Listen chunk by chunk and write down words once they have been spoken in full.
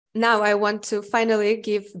Now I want to finally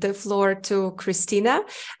give the floor to Christina,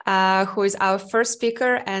 who is our first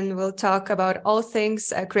speaker and will talk about all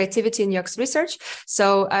things creativity in UX research.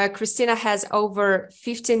 So Christina has over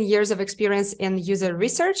 15 years of experience in user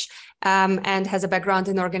research and has a background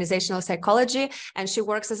in organizational psychology. And she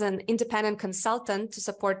works as an independent consultant to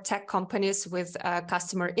support tech companies with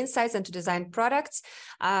customer insights and to design products.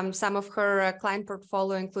 Some of her client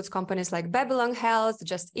portfolio includes companies like Babylon Health,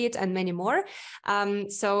 Just Eat, and many more.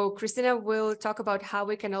 So Christina will talk about how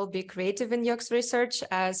we can all be creative in UX research.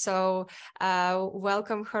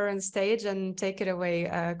 Welcome her on stage and take it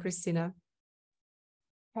away, Christina.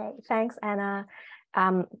 Okay, thanks, Anna.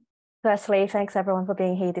 Firstly, thanks everyone for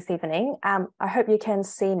being here this evening. I hope you can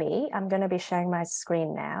see me. I'm going to be sharing my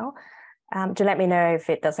screen now. Do let me know if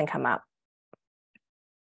it doesn't come up.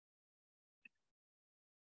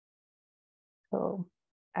 Cool.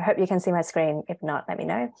 I hope you can see my screen. If not, let me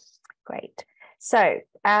know. Great. So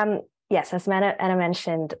yes, as Anna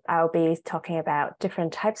mentioned, I'll be talking about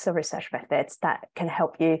different types of research methods that can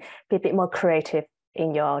help you be a bit more creative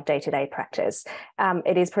in your day-to-day practice.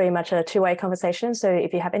 It is pretty much a two-way conversation. So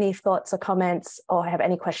if you have any thoughts or comments or have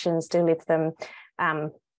any questions, do leave them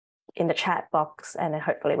in the chat box, and then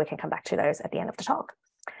hopefully we can come back to those at the end of the talk.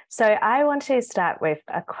 So I want to start with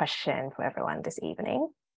a question for everyone this evening.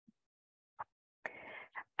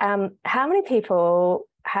 How many people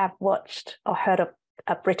have watched or heard of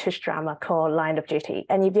a British drama called Line of Duty?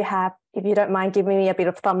 And if you have, if you don't mind giving me a bit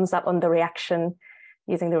of thumbs up on the reaction,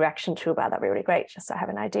 using the reaction toolbar, that'd be really great, just so I have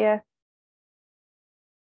an idea.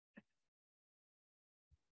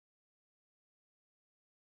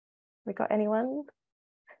 We got anyone?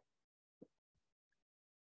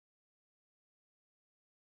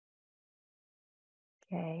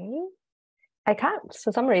 Okay. I can't,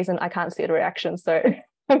 for some reason, I can't see the reaction, so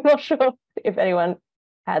I'm not sure if anyone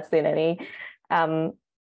has seen any.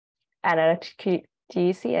 Anna, do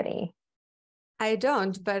you see any? I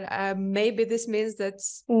don't, but maybe this means that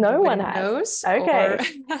no one knows. Okay.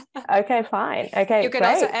 Okay, fine. Okay, you can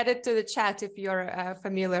great. also add it to the chat if you're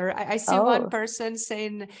familiar. I see one person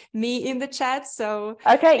saying me in the chat. So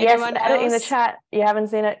okay, yes, add it in the chat. You haven't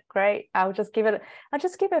seen it. Great. I'll just give it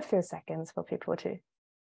a few seconds for people to.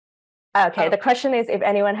 Okay, the question is if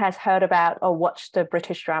anyone has heard about or watched the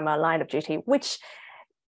British drama Line of Duty, which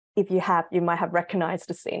if you have, you might have recognized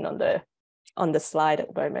the scene on the slide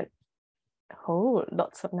at the moment. Oh,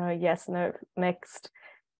 lots of no, yes, no, next.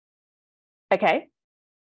 Okay,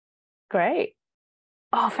 great.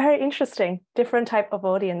 Oh, very interesting. Different type of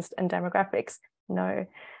audience and demographics. No.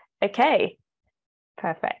 Okay,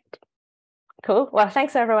 perfect. Cool. Well,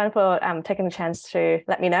 thanks everyone for taking the chance to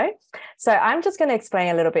let me know. So I'm just going to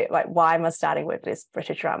explain a little bit like why am I starting with this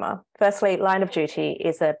British drama. Firstly, Line of Duty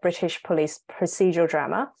is a British police procedural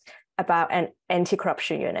drama about an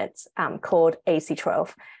anti-corruption unit called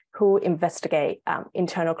AC12, who investigate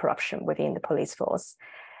internal corruption within the police force.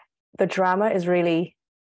 The drama is really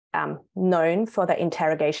known for the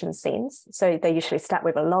interrogation scenes. So they usually start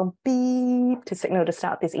with a long beep to signal the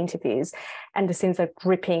start of these interviews. And the scenes are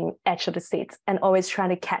gripping, edge of the seats, and always trying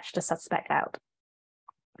to catch the suspect out.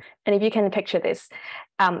 And if you can picture this,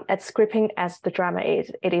 as gripping as the drama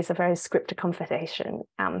is, it is a very scripted conversation.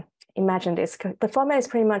 Imagine this. The format is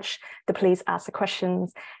pretty much the police ask the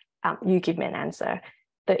questions, you give me an answer.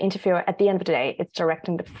 The interviewer, at the end of the day, is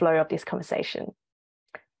directing the flow of this conversation.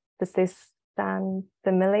 Does this sound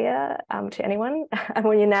familiar to anyone? And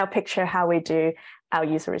when you now picture how we do our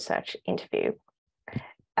user research interview,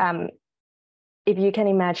 if you can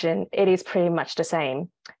imagine, it is pretty much the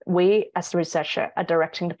same. We, as the researcher, are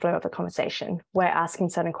directing the flow of the conversation. We're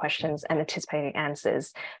asking certain questions and anticipating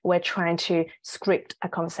answers. We're trying to script a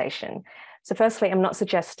conversation. So firstly, I'm not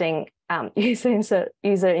suggesting user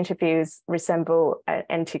interviews resemble an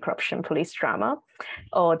anti-corruption police drama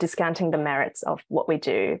or discounting the merits of what we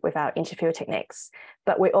do with our interview techniques.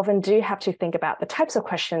 But we often do have to think about the types of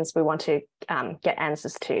questions we want to get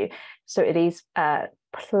answers to. So it is a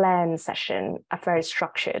planned session, a very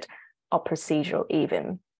structured or procedural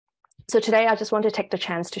even. So today, I just want to take the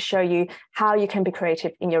chance to show you how you can be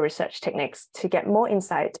creative in your research techniques to get more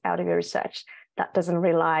insight out of your research that doesn't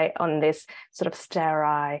rely on this sort of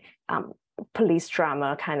sterile police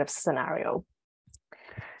drama kind of scenario.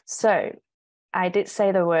 So I did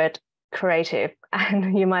say the word creative,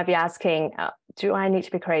 and you might be asking, do I need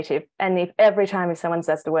to be creative? And if every time someone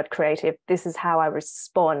says the word creative, this is how I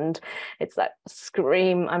respond. It's like,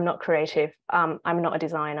 scream, I'm not creative. I'm not a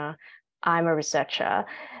designer. I'm a researcher.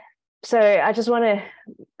 So I just want to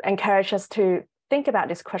encourage us to think about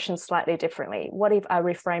this question slightly differently. What if I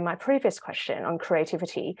reframe my previous question on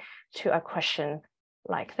creativity to a question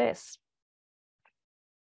like this?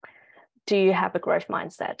 do you have a growth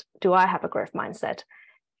mindset? Do I have a growth mindset?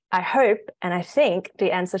 I hope and I think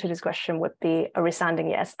the answer to this question would be a resounding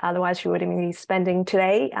yes. Otherwise, you wouldn't be spending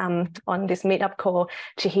today on this meetup call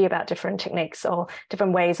to hear about different techniques or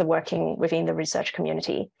different ways of working within the research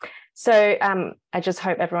community. So I just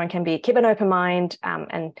hope everyone can keep an open mind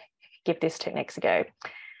and give these techniques a go.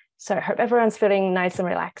 So I hope everyone's feeling nice and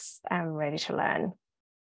relaxed and ready to learn.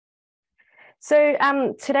 So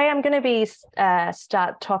today I'm going to be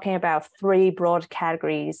start talking about 3 broad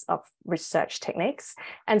categories of research techniques.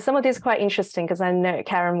 And some of these are quite interesting because I know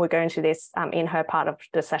Karin will go into this in her part of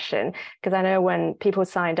the session, because I know when people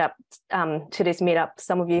signed up to this meetup,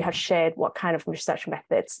 some of you have shared what kind of research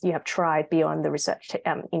methods you have tried beyond the research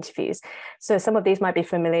interviews. So some of these might be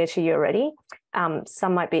familiar to you already.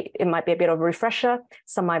 It might be a bit of a refresher.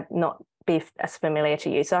 Some might not be as familiar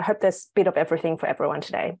to you. So I hope there's a bit of everything for everyone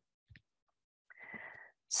today.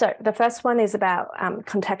 So the first one is about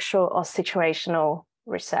contextual or situational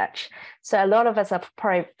research. So a lot of us are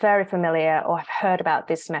probably very familiar or have heard about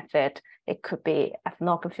this method. It could be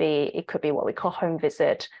ethnography, it could be what we call home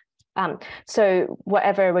visit. So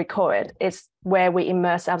whatever we call it, is where we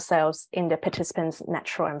immerse ourselves in the participant's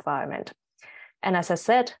natural environment. And as I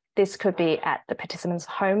said, this could be at the participant's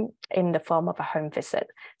home in the form of a home visit.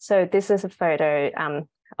 So this is a photo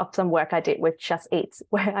of some work I did with Just Eat,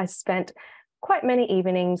 where I spent quite many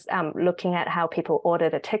evenings looking at how people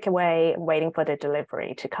order the takeaway and waiting for the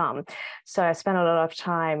delivery to come. So I spent a lot of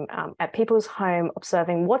time at people's home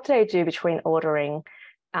observing what do they do between ordering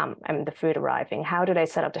and the food arriving. How do they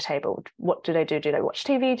set up the table? What do they do? Do they watch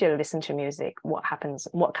TV? Do they listen to music? What happens?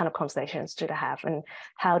 What kind of conversations do they have? And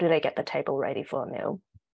how do they get the table ready for a meal?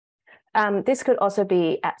 This could also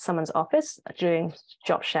be at someone's office during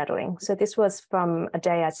job shadowing. So this was from a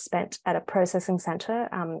day I spent at a processing center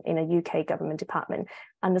in a UK government department,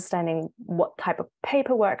 understanding what type of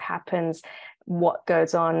paperwork happens, what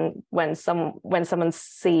goes on when someone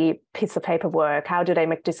see a piece of paperwork, how do they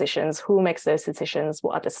make decisions, who makes those decisions,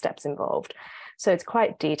 what are the steps involved. So it's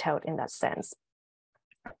quite detailed in that sense.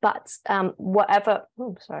 But it's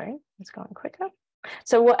going quicker.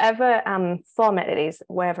 So whatever format it is,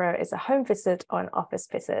 whether it's a home visit or an office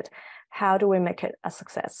visit, how do we make it a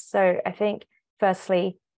success? So I think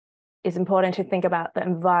firstly, it's important to think about the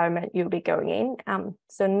environment you'll be going in.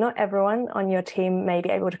 So not everyone on your team may be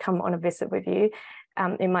able to come on a visit with you.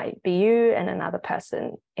 It might be you and another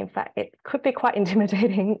person. In fact, it could be quite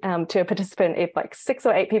intimidating to a participant if like 6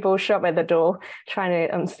 or 8 people show up at the door trying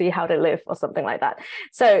to see how they live or something like that.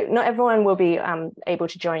 So not everyone will be able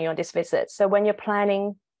to join you on this visit. So when you're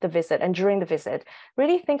planning the visit and during the visit,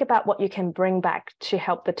 really think about what you can bring back to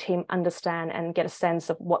help the team understand and get a sense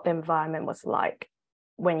of what the environment was like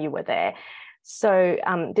when you were there. So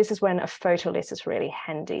this is when a photo list is really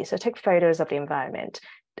handy. So take photos of the environment.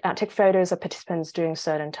 Take photos of participants doing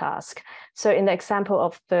certain tasks. So in the example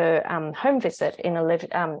of the home visit in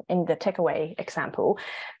the takeaway example,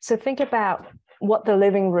 so think about what the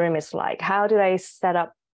living room is like. How do they set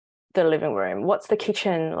up the living room? What's the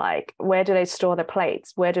kitchen like? Where do they store their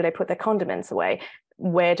plates? Where do they put their condiments away?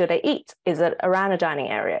 Where do they eat? Is it around a dining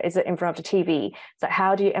area? Is it in front of the TV? So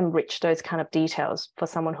how do you enrich those kind of details for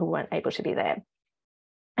someone who weren't able to be there?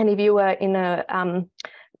 And if you were in a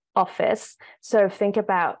office, so think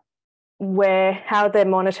about how their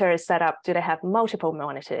monitor is set up. Do they have multiple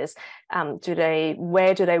monitors?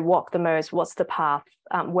 Where do they walk the most? What's the path?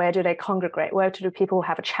 Where do they congregate? Where do people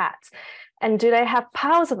have a chat? And do they have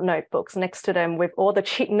piles of notebooks next to them with all the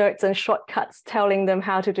cheat notes and shortcuts telling them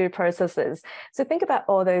how to do processes? So think about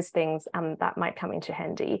all those things that might come into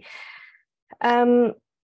handy. And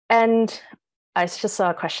I just saw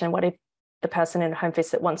a question, what if the person in a home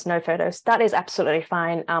visit wants no photos? That is absolutely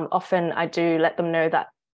fine. Often I do let them know that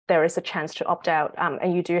there is a chance to opt out,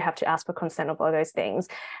 and you do have to ask for consent of all those things.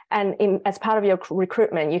 And as part of your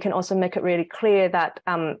recruitment, you can also make it really clear that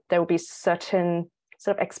there will be certain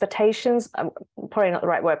sort of expectations, probably not the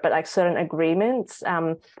right word, but like certain agreements,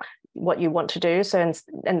 what you want to do. So,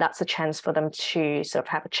 and that's a chance for them to sort of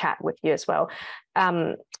have a chat with you as well.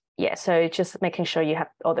 So just making sure you have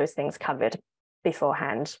all those things covered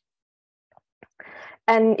beforehand.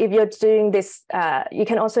 And if you're doing this, you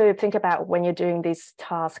can also think about when you're doing this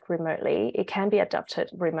task remotely, it can be adapted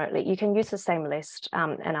remotely. You can use the same list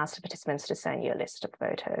and ask the participants to send you a list of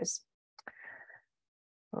photos.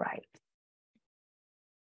 Right.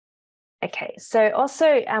 Okay, so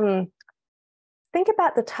also think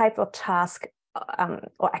about the type of task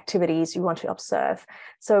or activities you want to observe.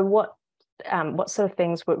 So what sort of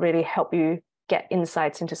things would really help you get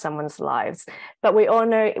insights into someone's lives. But we all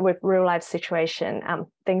know with real life situation,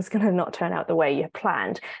 things are going to not turn out the way you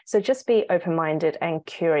planned. So just be open-minded and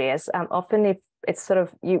curious. Often if it's sort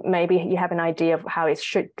of, maybe you have an idea of how it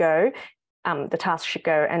should go, the task should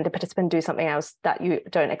go, and the participant do something else that you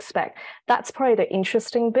don't expect. That's probably the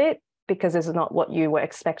interesting bit, because it's not what you were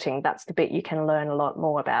expecting. That's the bit you can learn a lot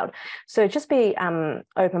more about. So just be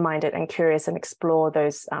open-minded and curious and explore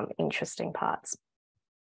those interesting parts.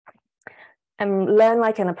 And learn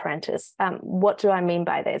like an apprentice. What do I mean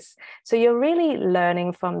by this? So you're really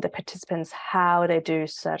learning from the participants how they do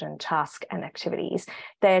certain tasks and activities.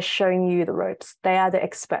 They're showing you the ropes. They are the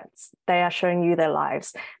experts. They are showing you their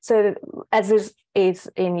lives. So as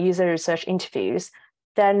is in user research interviews,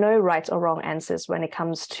 there are no right or wrong answers when it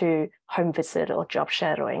comes to home visit or job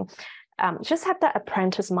shadowing. Just have that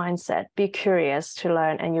apprentice mindset, be curious to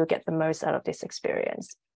learn, and you'll get the most out of this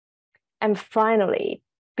experience. And finally,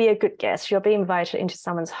 be a good guest. You'll be invited into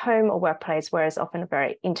someone's home or workplace where it's often a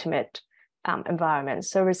very intimate environment.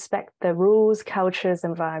 So respect the rules, cultures,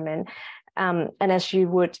 environment. And as you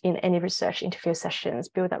would in any research interview sessions,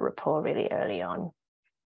 build that rapport really early on.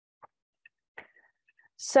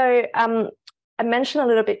 So I mentioned a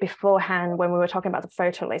little bit beforehand when we were talking about the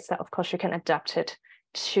photo list that of course you can adapt it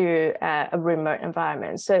to a remote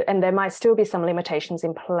environment. So, and there might still be some limitations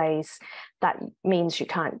in place that means you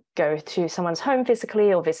can't go to someone's home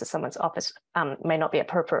physically or visit someone's office, may not be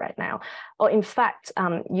appropriate right now. Or in fact,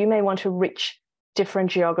 you may want to reach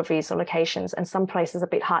different geographies or locations, and some places are a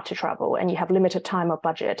bit hard to travel and you have limited time or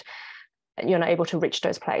budget. You're not able to reach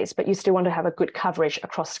those places, but you still want to have a good coverage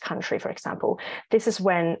across the country, for example. This is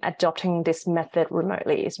when adopting this method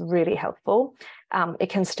remotely is really helpful. It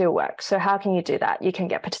can still work. So how can you do that? You can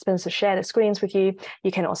get participants to share the screens with you.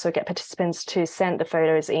 You can also get participants to send the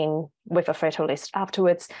photos in with a photo list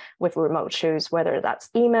afterwards with remote tools, whether that's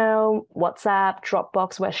email, WhatsApp,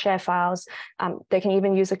 Dropbox, where share files. They can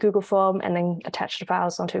even use a Google form and then attach the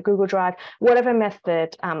files onto a Google Drive. Whatever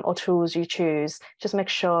method or tools you choose, just make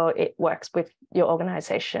sure it works with your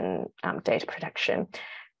organization data protection.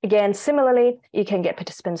 Again, similarly, you can get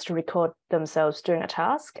participants to record themselves doing a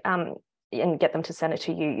task and get them to send it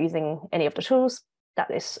to you using any of the tools that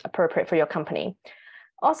is appropriate for your company.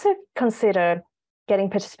 Also consider getting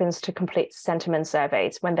participants to complete sentiment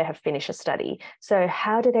surveys when they have finished a study. So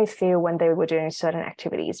how did they feel when they were doing certain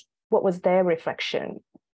activities? What was their reflection?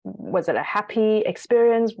 Was it a happy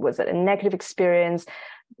experience? Was it a negative experience?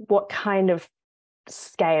 What kind of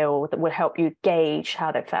scale that would help you gauge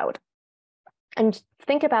how they felt? And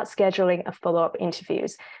think about scheduling a follow-up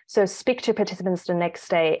interviews. So speak to participants the next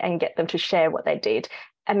day and get them to share what they did,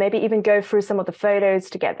 and maybe even go through some of the photos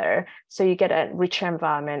together so you get a richer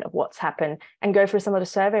environment of what's happened, and go through some of the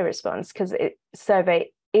survey response, because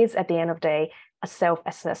survey is at the end of the day a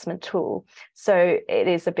self-assessment tool. So it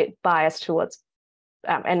is a bit biased towards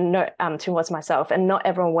towards myself, and not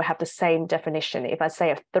everyone will have the same definition. If I say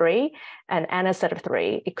a 3 and Anna said a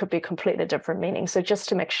 3, it could be completely different meaning. So just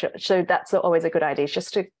to make sure, so that's always a good idea,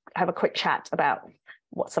 just to have a quick chat about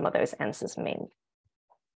what some of those answers mean.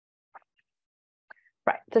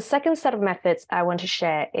 Right, the second set of methods I want to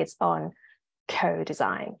share is on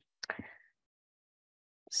co-design.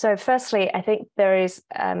 So firstly, I think there is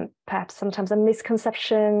perhaps sometimes a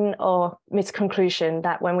misconception or misconclusion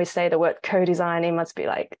that when we say the word co-design, it must be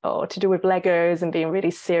like, oh, to do with Legos and being really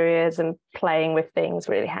serious and playing with things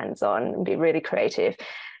really hands-on and be really creative.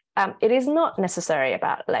 It is not necessarily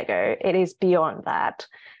about Lego. It is beyond that.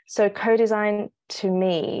 So co-design, to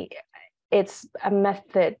me, it's a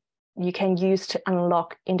method you can use to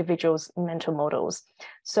unlock individuals' mental models.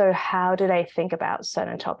 So how do they think about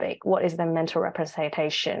certain topic? What is their mental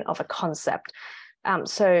representation of a concept?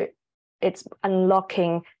 So it's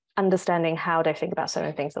unlocking, understanding how they think about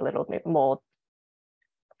certain things a little bit more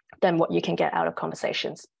than what you can get out of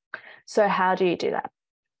conversations. So how do you do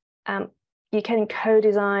that? You can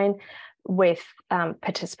co-design with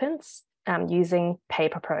participants using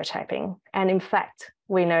paper prototyping. And in fact,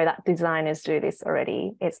 we know that designers do this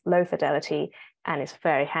already. It's low fidelity and it's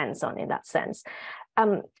very hands-on in that sense.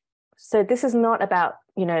 So this is not about,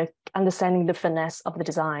 understanding the finesse of the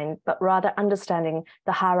design, but rather understanding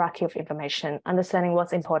the hierarchy of information, understanding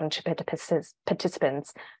what's important to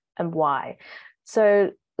participants and why.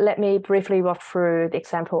 So let me briefly walk through the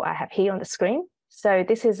example I have here on the screen. So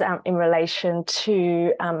this is in relation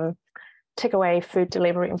to takeaway food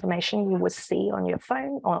delivery information you would see on your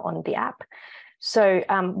phone or on the app. So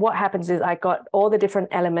what happens is I got all the different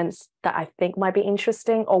elements that I think might be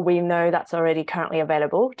interesting, or we know that's already currently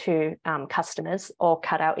available to customers, or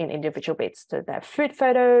cut out in individual bits. So there are food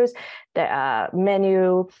photos, there are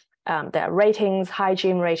menu, their ratings,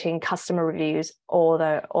 hygiene rating, customer reviews, all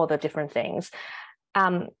the different things.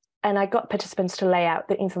 And I got participants to lay out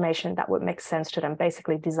the information that would make sense to them,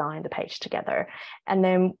 basically design the page together. And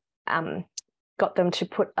then got them to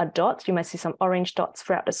put a dot. You might see some orange dots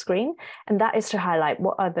throughout the screen. And that is to highlight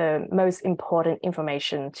what are the most important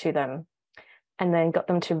information to them. And then got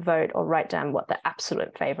them to vote or write down what their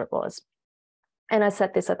absolute favorite was. And I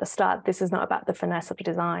said this at the start, this is not about the finesse of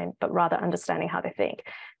design, but rather understanding how they think.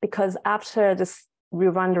 Because after this, we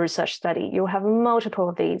run the research study, you'll have multiple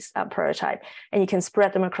of these prototypes, and you can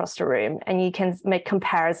spread them across the room, and you can make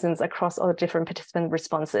comparisons across all the different participant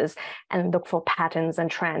responses and look for patterns and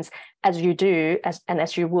trends as you do,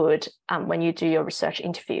 as you would when you do your research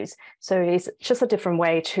interviews. So it's just a different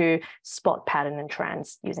way to spot pattern and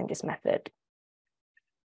trends using this method.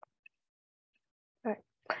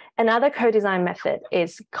 Another co-design method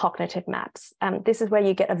is cognitive maps. This is where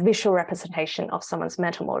you get a visual representation of someone's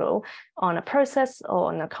mental model on a process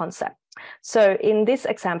or on a concept. So in this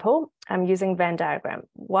example, I'm using Venn diagram.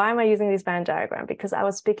 Why am I using this Venn diagram? Because I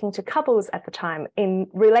was speaking to couples at the time in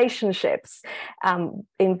relationships,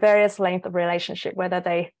 in various lengths of relationship, whether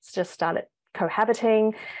they just started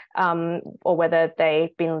cohabiting or whether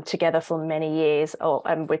they've been together for many years or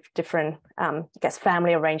with different I guess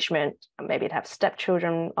family arrangement, maybe they have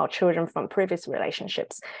stepchildren or children from previous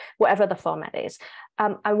relationships, whatever the format is.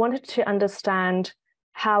 I wanted to understand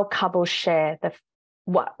how couples share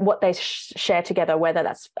what they share together, whether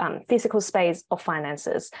that's physical space or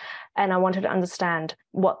finances, and I wanted to understand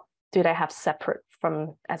what do they have separate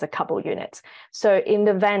from as a couple unit. So in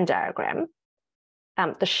the Venn diagram,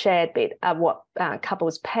 the shared bit are what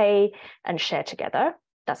couples pay and share together.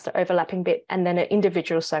 That's the overlapping bit. And then the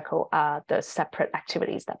individual circle are the separate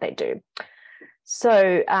activities that they do.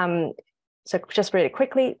 So, so just really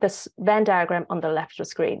quickly, this Venn diagram on the left of the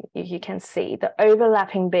screen, you can see the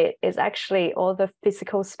overlapping bit is actually all the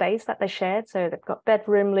physical space that they shared. So they've got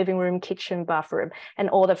bedroom, living room, kitchen, bathroom, and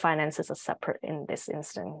all the finances are separate in this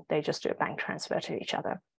instance. They just do a bank transfer to each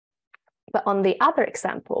other. But on the other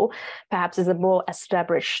example, perhaps is a more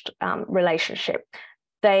established relationship.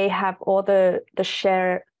 They have all the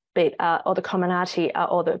share bit, or the commonality,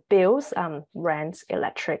 all the bills, rent,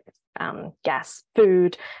 electric, gas,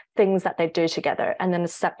 food, things that they do together. And then a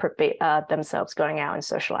separate bit themselves going out and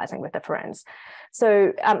socializing with their friends.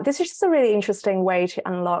 So this is just a really interesting way to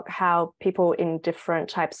unlock how people in different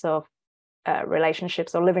types of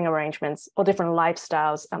relationships or living arrangements or different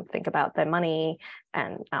lifestyles think about their money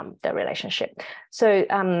and their relationship. So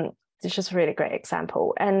it's just a really great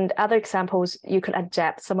example. And other examples you could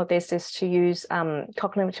adapt some of this is to use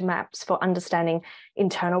cognitive maps for understanding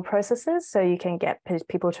internal processes. So you can get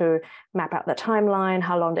people to map out the timeline,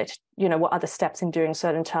 how long they, what are the steps in doing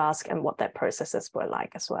certain tasks and what their processes were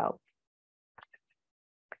like as well.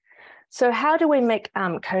 So how do we make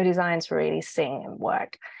co-designs really sing and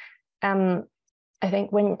work? I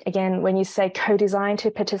think when you say co-design to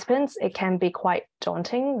participants, it can be quite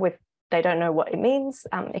daunting they don't know what it means.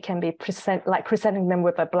 It can be presenting them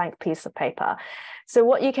with a blank piece of paper. So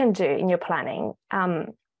what you can do in your planning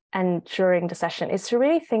and during the session is to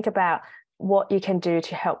really think about what you can do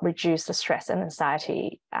to help reduce the stress and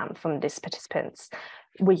anxiety from these participants.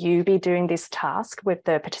 Will you be doing this task with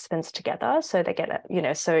the participants together so they get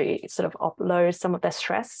it, so it sort of offloads some of their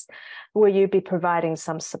stress? Will you be providing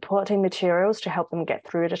some supporting materials to help them get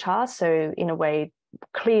through the task? So in a way,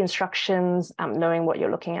 clear instructions, knowing what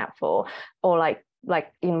you're looking out for, or like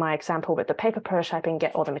in my example with the paper prototyping,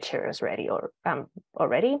 get all the materials ready or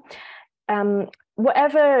already.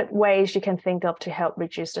 Whatever ways you can think of to help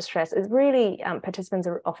reduce the stress is really, participants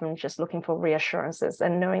are often just looking for reassurances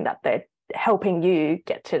and knowing that they're helping you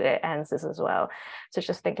get to their answers as well. So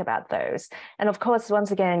just think about those. And of course,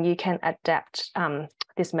 once again, you can adapt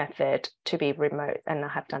this method to be remote. And I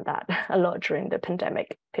have done that a lot during the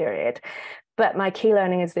pandemic period. But my key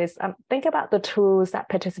learning is this, think about the tools that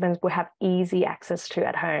participants will have easy access to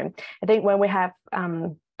at home. I think when we have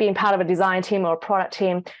being part of a design team or a product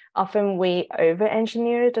team, often we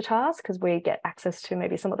over-engineer the task because we get access to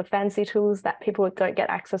maybe some of the fancy tools that people don't get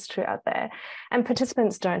access to out there. And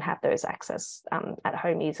participants don't have those access at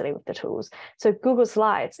home easily with the tools. So Google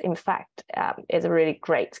Slides, in fact, is a really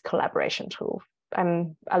great collaboration tool.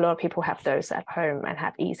 A lot of people have those at home and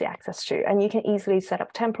have easy access to. And you can easily set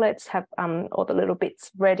up templates, have all the little bits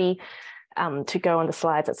ready to go on the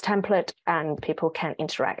slides as template, and people can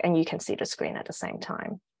interact and you can see the screen at the same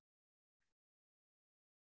time.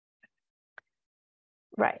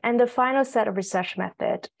 Right, and the final set of research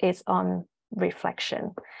method is on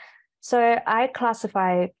reflection. So I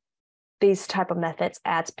classify these type of methods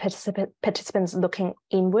as participants looking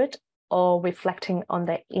inward or reflecting on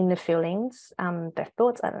their inner feelings, their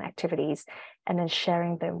thoughts and activities, and then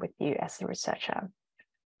sharing them with you as a researcher.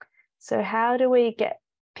 So how do we get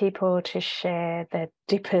people to share their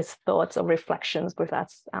deepest thoughts or reflections with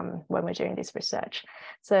us when we're doing this research?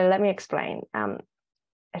 So let me explain.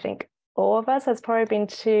 I think all of us has probably been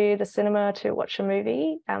to the cinema to watch a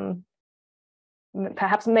movie.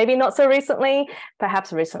 Perhaps maybe not so recently,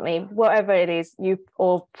 perhaps recently, whatever it is, you've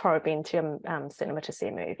all probably been to cinema to see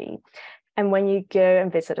a movie. And when you go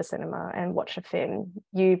and visit a cinema and watch a film,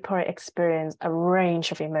 you probably experience a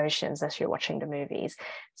range of emotions as you're watching the movies.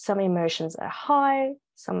 Some emotions are high,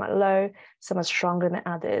 some are low, some are stronger than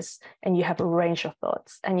others, and you have a range of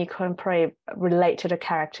thoughts. And you can probably relate to the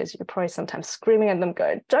characters. You're probably sometimes screaming at them,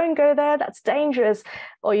 going, "Don't go there, that's dangerous."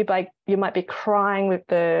 Or you might be crying with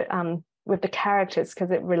the characters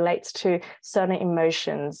because it relates to certain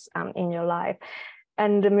emotions in your life.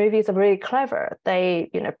 And the movies are really clever. They,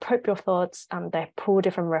 probe your thoughts. They pull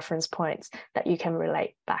different reference points that you can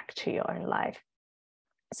relate back to your own life.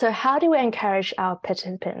 So how do we encourage our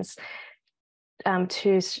participants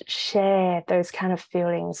to share those kind of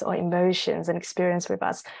feelings or emotions and experience with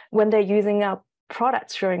us when they're using our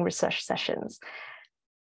products during research sessions?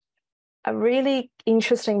 A really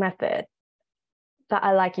interesting method that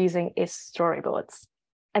I like using is storyboards.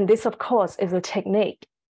 And this, of course, is a technique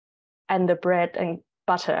and the bread and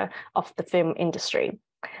butter of the film industry.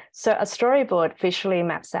 So a storyboard visually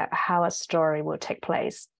maps out how a story will take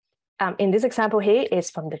place. In this example here is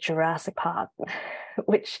from the Jurassic Park,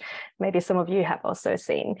 which maybe some of you have also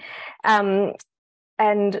seen.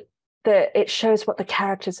 And it shows what the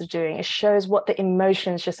characters are doing. It shows what the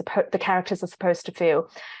emotions the characters are supposed to feel.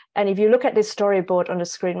 And if you look at this storyboard on the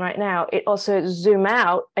screen right now, it also zoom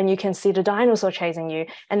out and you can see the dinosaur chasing you.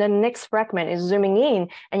 And the next fragment is zooming in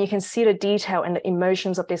and you can see the detail and the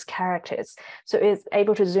emotions of these characters. So it's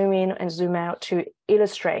able to zoom in and zoom out to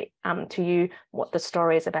illustrate to you what the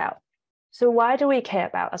story is about. So why do we care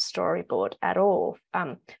about a storyboard at all?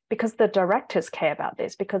 Because the directors care about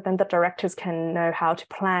this, because then the directors can know how to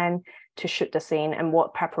plan to shoot the scene and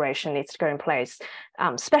what preparation needs to go in place.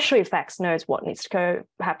 Special effects knows what needs to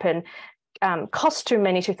happen. Costume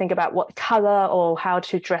may need to think about what color or how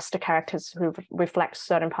to dress the characters who reflect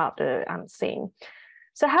certain part of the scene.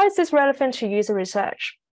 So how is this relevant to user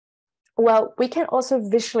research? Well, we can also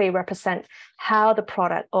visually represent how the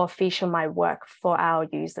product or feature might work for our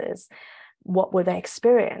users. What will they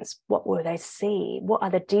experience? What will they see? What are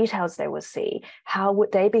the details they will see? How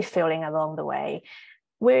would they be feeling along the way?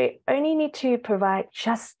 We only need to provide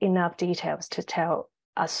just enough details to tell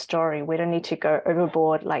a story. We don't need to go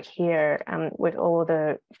overboard like here with all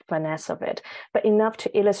the finesse of it, but enough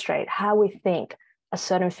to illustrate how we think a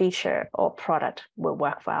certain feature or product will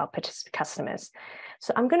work for our customers.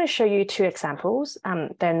 So I'm going to show you two examples.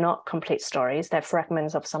 They're not complete stories. They're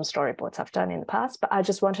fragments of some storyboards I've done in the past, but I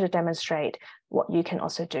just wanted to demonstrate what you can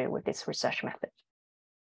also do with this research method.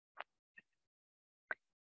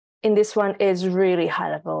 In this one is really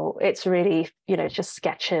high level. It's really, just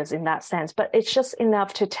sketches in that sense, but it's just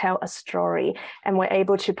enough to tell a story and we're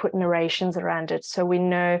able to put narrations around it so we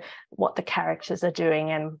know what the characters are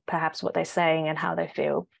doing and perhaps what they're saying and how they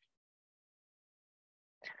feel.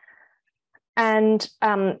 And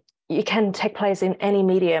it can take place in any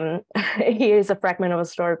medium. Here's a fragment of a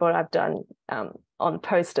storyboard I've done on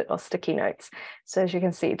Post-it or sticky notes. So as you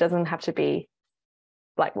can see, it doesn't have to be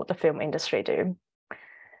like what the film industry do.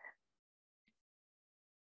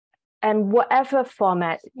 And whatever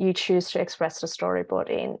format you choose to express the storyboard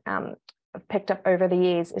in, I've picked up over the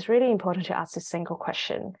years, it's really important to ask this single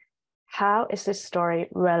question. How is this story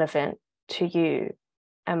relevant to you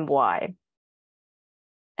and why?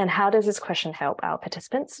 And how does this question help our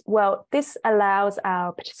participants? Well, this allows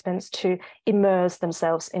our participants to immerse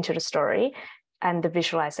themselves into the story and the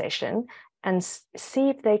visualization and see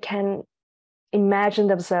if they can imagine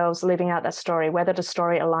themselves living out that story, whether the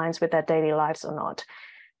story aligns with their daily lives or not.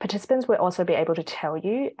 Participants will also be able to tell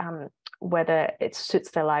you whether it suits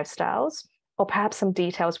their lifestyles or perhaps some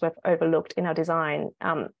details we've overlooked in our design.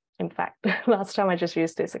 In fact, last time I just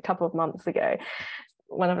used this a couple of months ago,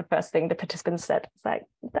 one of the first things the participants said was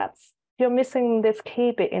like, you're missing this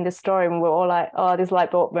key bit in the story. And we're all like, oh, this light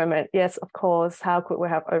bulb moment. Yes, of course. How could we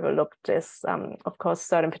have overlooked this? Of course,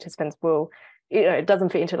 certain participants will, it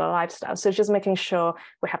doesn't fit into their lifestyle. So just making sure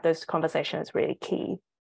we have those conversations is really key.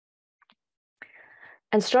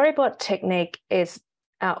 And storyboard technique is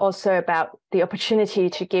also about the opportunity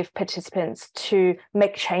to give participants to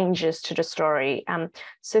make changes to the story.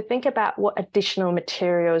 So think about what additional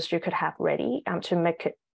materials you could have ready to make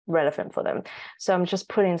it relevant for them. So I'm just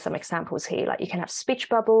putting some examples here. Like you can have speech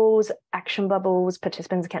bubbles, action bubbles.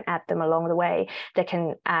 Participants can add them along the way. They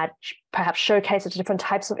can add, perhaps showcase the different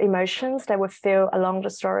types of emotions they would feel along the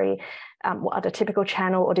story. What are the typical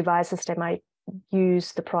channel or devices they might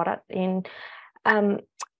use the product in.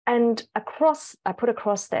 And across, I put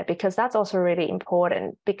across there because that's also really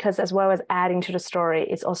important, because as well as adding to the story,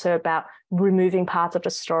 it's also about removing parts of the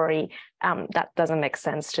story that doesn't make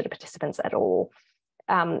sense to the participants at all.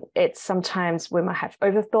 It's sometimes we might have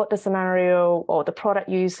overthought the scenario or the product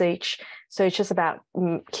usage. So it's just about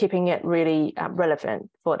keeping it really relevant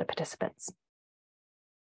for the participants.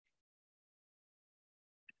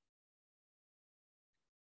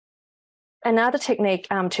 Another technique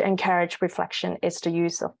to encourage reflection is the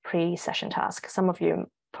use of pre-session tasks. Some of you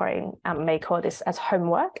probably may call this as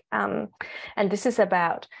homework. And this is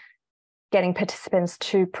about getting participants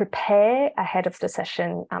to prepare ahead of the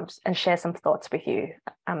session and share some thoughts with you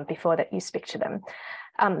before that you speak to them.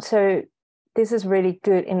 So this is really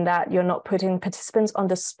good in that you're not putting participants on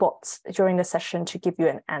the spot during the session to give you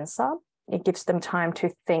an answer. It gives them time to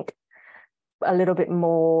think a little bit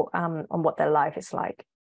more on what their life is like.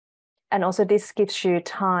 And also this gives you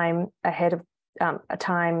time ahead of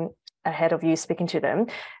you speaking to them.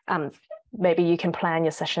 Maybe you can plan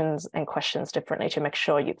your sessions and questions differently to make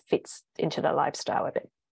sure it fits into the lifestyle a bit.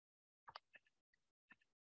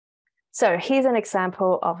 So here's an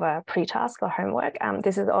example of a pre-task or homework.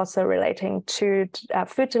 This is also relating to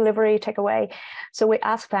food delivery takeaway. So we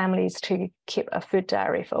asked families to keep a food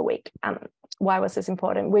diary for a week. Why was this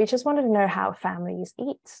important? We just wanted to know how families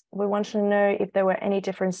eat. We wanted to know if there were any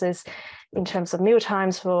differences in terms of meal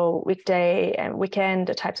times for weekday and weekend,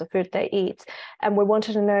 the types of food they eat. And we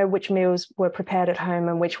wanted to know which meals were prepared at home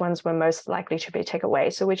and which ones were most likely to be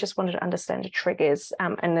takeaway. So we just wanted to understand the triggers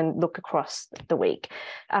and then look across the week.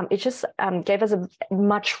 It just gave us a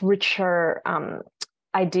much richer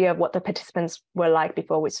idea of what the participants were like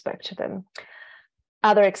before we spoke to them.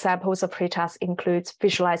 Other examples of pre-task includes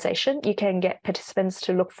visualization. You can get participants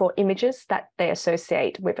to look for images that they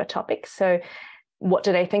associate with a topic. So what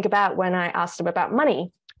do they think about when I ask them about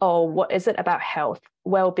money? Or what is it about health,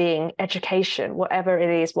 well-being, education, whatever it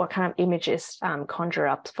is, what kind of images conjure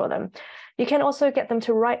up for them? You can also get them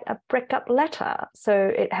to write a breakup letter. So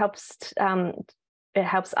it helps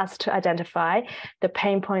us to identify the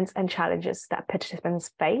pain points and challenges that participants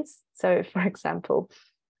face. So for example,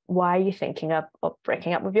 why are you thinking of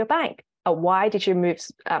breaking up with your bank? Or why did you move,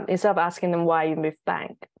 instead of asking them why you moved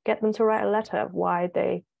bank, get them to write a letter of why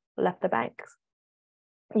they left the banks.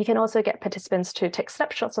 You can also get participants to take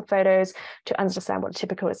snapshots of photos to understand what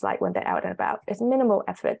typical is like when they're out and about. It's minimal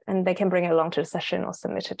effort and they can bring it along to the session or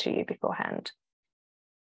submit it to you beforehand.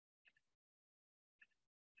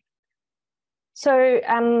 So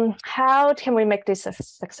how can we make this a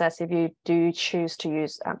success if you do choose to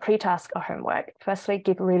use pre-task or homework? Firstly,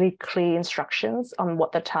 give really clear instructions on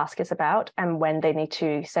what the task is about and when they need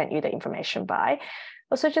to send you the information by.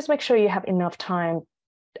 Also, just make sure you have enough time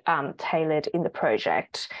tailored in the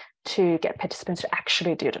project to get participants to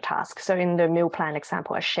actually do the task. So in the meal plan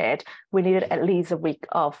example I shared, we needed at least a week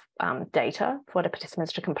of data for the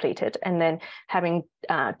participants to complete it, and then having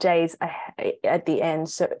days at the end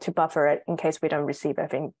to buffer it in case we don't receive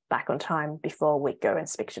everything back on time before we go and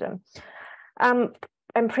speak to them.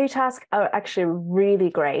 And pre-tasks are actually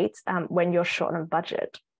really great when you're short on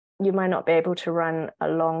budget. You might not be able to run a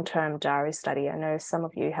long-term diary study. I know some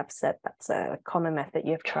of you have said that's a common method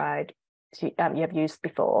you've tried. You have used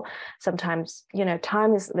before. Sometimes,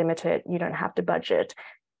 time is limited, you don't have the budget,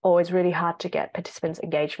 or it's really hard to get participants'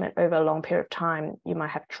 engagement over a long period of time. You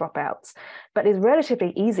might have dropouts, but it's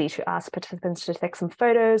relatively easy to ask participants to take some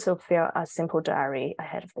photos or fill a simple diary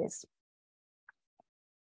ahead of this.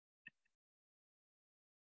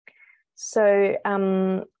 So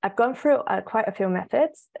I've gone through quite a few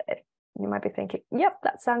methods. You might be thinking, yep,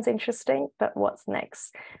 that sounds interesting, but what's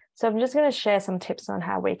next? So I'm just going to share some tips on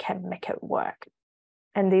how we can make it work.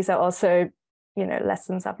 And these are also,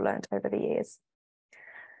 lessons I've learned over the years.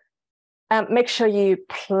 Make sure you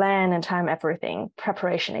plan and time everything.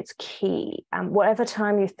 Preparation is key. Whatever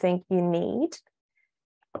time you think you need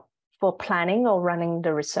for planning or running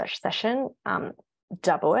the research session,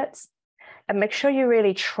 double it. And make sure you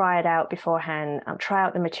really try it out beforehand. Try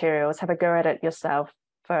out the materials, have a go at it yourself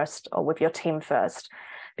first or with your team first,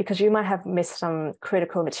 because you might have missed some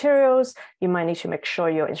critical materials. You might need to make sure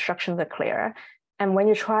your instructions are clear. And when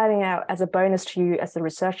you're trying out as a bonus to you as the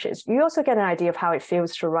researchers, you also get an idea of how it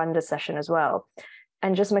feels to run the session as well.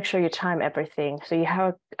 And just make sure you time everything so you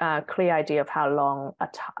have a clear idea of how long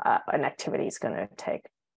an activity is going to take.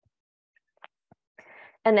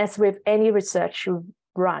 And as with any research, you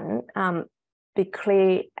run, be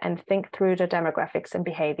clear and think through the demographics and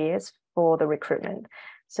behaviors for the recruitment.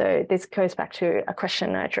 So this goes back to a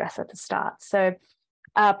question I addressed at the start. So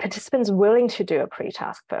are participants willing to do a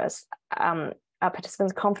pre-task first? Are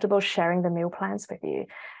participants comfortable sharing the meal plans with you?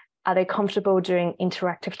 Are they comfortable doing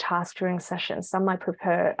interactive tasks during sessions? Some might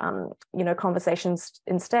prefer, conversations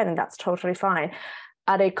instead, and that's totally fine.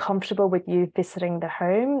 Are they comfortable with you visiting the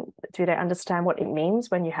home? Do they understand what it means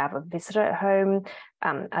when you have a visitor at home?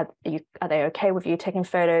 Are they okay with you taking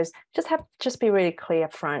photos? Just be really clear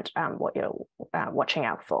up front what you're watching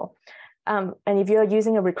out for. And if you're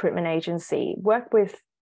using a recruitment agency, work with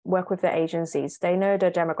the agencies. They know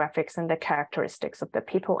the demographics and the characteristics of the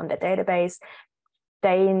people on the database.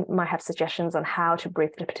 They might have suggestions on how to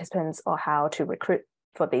brief the participants or how to recruit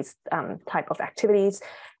for these type of activities.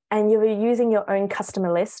 And you're using your own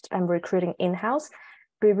customer list and recruiting in-house.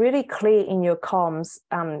 Be really clear in your comms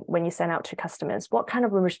when you send out to customers what kind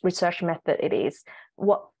of research method it is,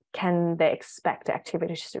 what can they expect the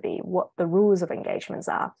activities to be, what the rules of engagements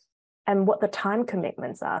are, and what the time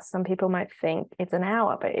commitments are. Some people might think it's an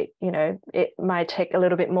hour, but it might take a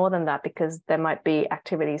little bit more than that because there might be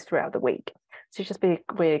activities throughout the week. So just be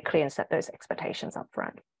really clear and set those expectations up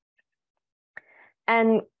front.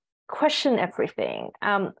 And question everything.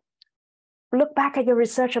 Look back at your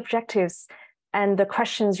research objectives and the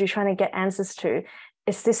questions you're trying to get answers to.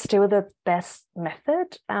 Is this still the best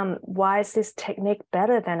method? Why is this technique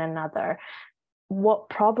better than another? What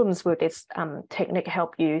problems will this technique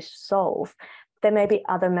help you solve? There may be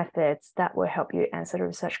other methods that will help you answer the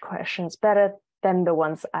research questions better than the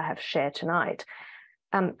ones I have shared tonight.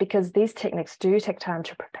 Because these techniques do take time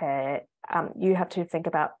to prepare, you have to think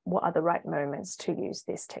about what are the right moments to use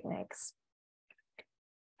these techniques.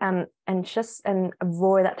 And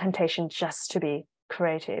avoid that temptation just to be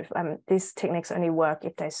creative. These techniques only work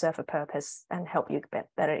if they serve a purpose and help you get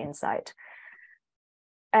better insight.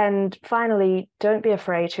 And finally, don't be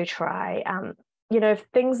afraid to try. If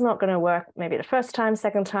things not going to work, maybe the first time,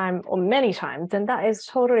 second time, or many times, then that is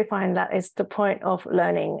totally fine. That is the point of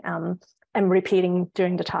learning and repeating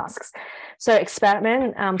during the tasks. So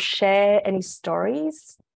experiment, share any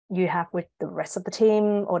stories you have with the rest of the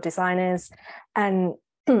team or designers, and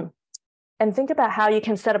think about how you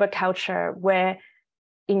can set up a culture where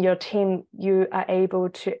in your team you are able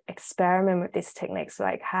to experiment with these techniques.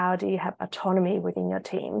 Like, how do you have autonomy within your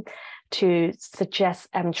team to suggest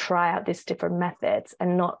and try out these different methods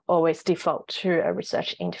and not always default to a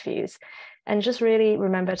research interviews? And just really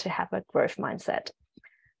remember to have a growth mindset.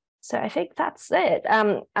 So I think that's it.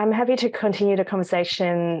 I'm happy to continue the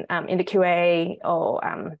conversation in the QA or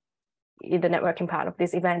in the networking part of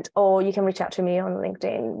this event, or you can reach out to me on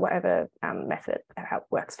LinkedIn, whatever method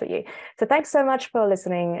works for you. So thanks so much for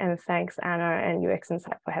listening, and thanks Anna and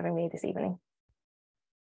UXinsight for having me this evening.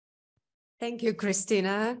 Thank you,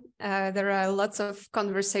 Christina. There are lots of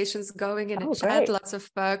conversations going in the chat, lots of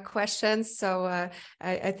questions. So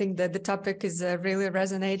I think that the topic is really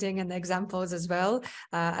resonating, and the examples as well.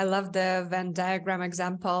 I love the Venn diagram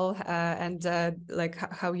example and like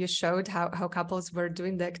how you showed how couples were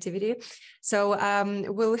doing the activity. So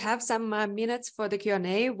we'll have some minutes for the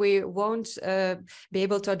Q&A. We won't be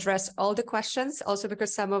able to address all the questions, also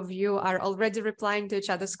because some of you are already replying to each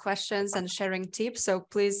other's questions and sharing tips. So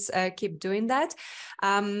please keep doing that.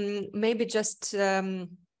 Maybe just a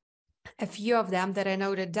few of them that I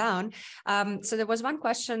noted down. So there was one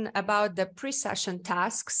question about the pre-session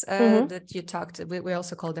tasks that you talked. We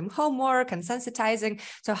also call them homework and sensitizing.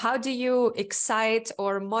 So how do you excite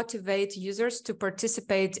or motivate users to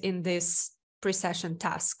participate in these pre-session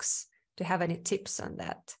tasks? Do you have any tips on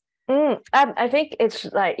that? I think it's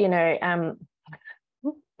like,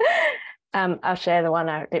 I'll share the one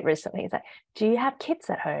I did recently. It's like, do you have kids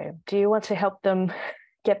at home? Do you want to help them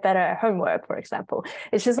get better at homework, for example?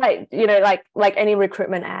 It's just like, like any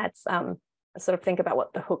recruitment ads, sort of think about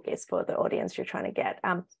what the hook is for the audience you're trying to get.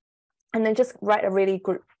 And then just write a really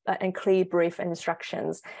good and clear brief and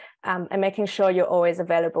instructions, and making sure you're always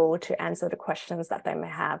available to answer the questions that they may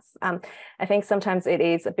have. I think sometimes it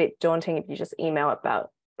is a bit daunting if you just email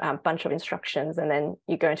about a bunch of instructions and then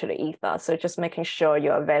you go into the ether. So just making sure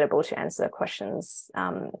you're available to answer questions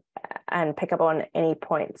and pick up on any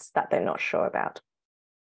points that they're not sure about.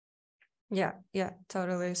 Yeah,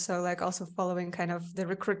 totally. So like also following kind of the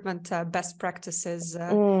recruitment best practices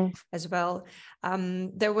as well.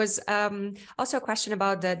 There was also a question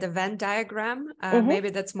about the Venn diagram.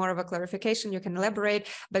 Maybe that's more of a clarification. You can elaborate,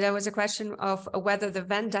 but there was a question of whether the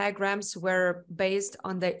Venn diagrams were based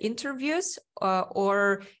on the interviews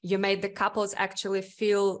or you made the couples actually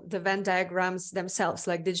fill the Venn diagrams themselves.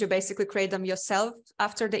 Like, did you basically create them yourself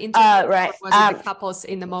after the interview? Right. Or was it the couples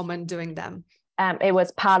in the moment doing them? It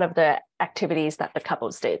was part of the activities that the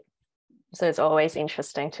couples did. So it's always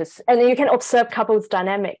interesting and you can observe couples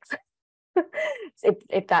dynamics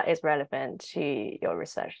if that is relevant to your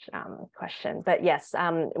research question. But yes,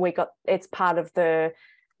 it's part of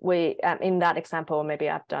in that example, maybe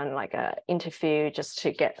I've done like a interview just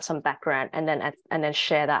to get some background and then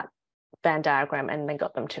share that Venn diagram and then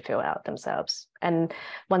got them to fill out themselves. And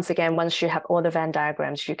once you have all the Venn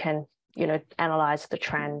diagrams, you can analyze the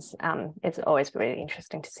trends. It's always really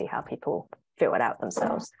interesting to see how people fill it out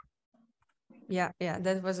themselves. Yeah,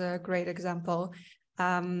 that was a great example.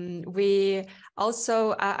 We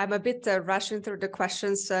also, I'm a bit rushing through the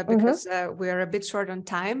questions because we're a bit short on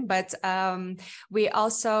time, but we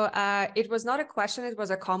also, it was not a question, it was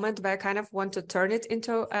a comment, but I kind of want to turn it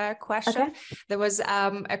into a question. Okay. There was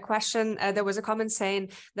a question, there was a comment saying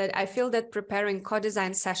that I feel that preparing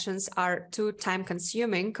co-design sessions are too time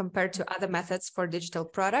consuming compared to other methods for digital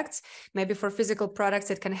products. Maybe for physical products,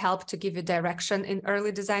 it can help to give you direction in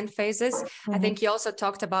early design phases. I think you also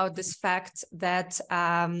talked about this fact that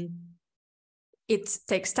it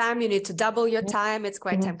takes time. You need to double your time. It's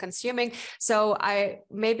quite time consuming. So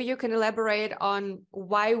maybe you can elaborate on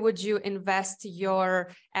why would you invest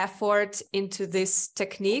your effort into these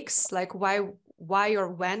techniques? Like why or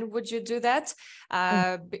when would you do that?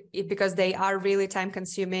 Because they are really time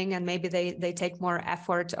consuming and maybe they take more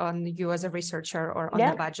effort on you as a researcher or on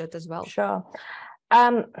the budget as well. Sure.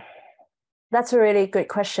 That's a really good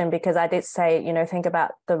question, because I did say, think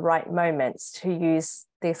about the right moments to use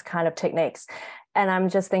these kind of techniques. And I'm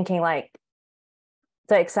just thinking like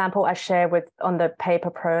the example I shared on the paper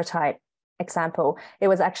prototype example, it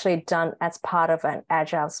was actually done as part of an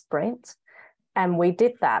agile sprint. And we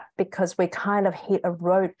did that because we kind of hit a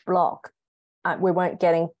roadblock. We weren't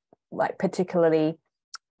getting like particularly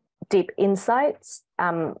deep insights.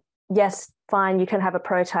 Yes, fine, you can have a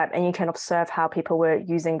prototype and you can observe how people were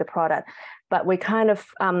using the product, but we kind of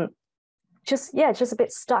just a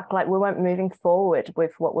bit stuck, like we weren't moving forward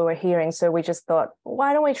with what we were hearing. So we just thought,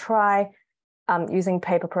 why don't we try using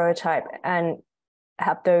paper prototype and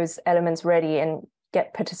have those elements ready and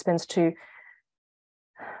get participants to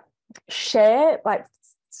share like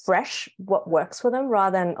fresh what works for them,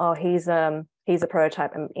 rather than here's a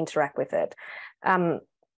prototype and interact with it.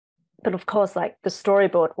 But of course, like the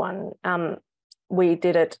storyboard one, we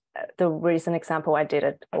did it, the recent example I did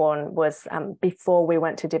it on was before we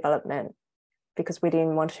went to development, because we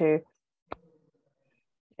didn't want to,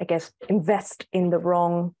 I guess, invest in the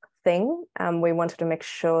wrong thing. We wanted to make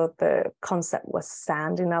sure the concept was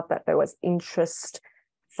sound enough, that there was interest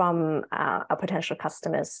from our potential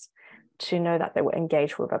customers to know that they were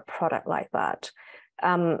engaged with a product like that.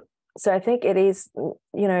 So I think it is,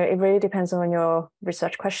 it really depends on your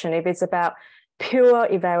research question. If it's about pure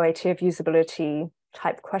evaluative usability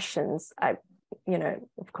type questions, of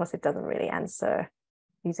course, it doesn't really answer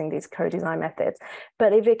using these co-design methods.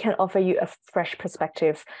 But if it can offer you a fresh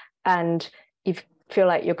perspective and you feel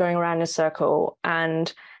like you're going around in a circle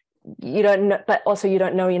and you don't know, but also you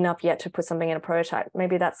don't know enough yet to put something in a prototype,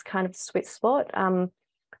 maybe that's kind of the sweet spot.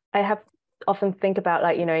 I have often think about,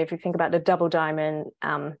 like, if you think about the double diamond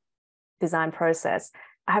design process,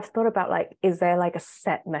 I have thought about, like, is there like a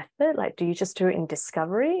set method? Like, do you just do it in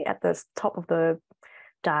discovery at the top of the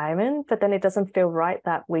diamond? But then it doesn't feel right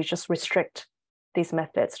that we just restrict these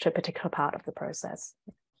methods to a particular part of the process.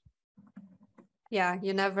 Yeah,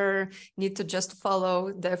 you never need to just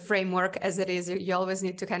follow the framework as it is. You always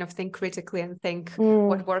need to kind of think critically and think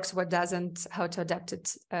what works, what doesn't, how to adapt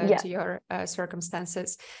it to your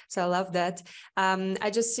circumstances. So I love that. I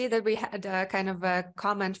just see that we had a kind of a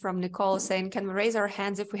comment from Nicole saying, can we raise our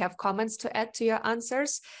hands if we have comments to add to your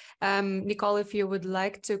answers? Nicole, if you would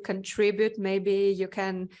like to contribute, maybe you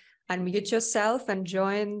can unmute yourself and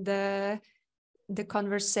join the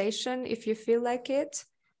conversation if you feel like it.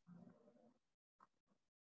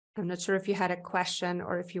 I'm not sure if you had a question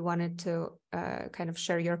or if you wanted to kind of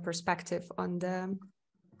share your perspective on the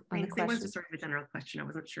Thanks. question. It was just sort of a general question. I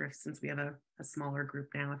wasn't sure if, since we have a smaller group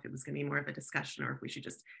now, if it was going to be more of a discussion or if we should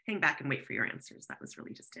just hang back and wait for your answers. That was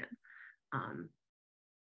really just it.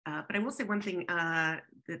 But I will say one thing that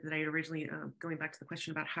I originally, going back to the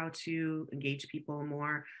question about how to engage people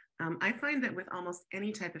more, I find that with almost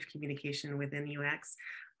any type of communication within UX,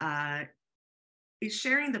 is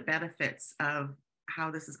sharing the benefits of how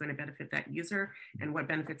this is going to benefit that user and what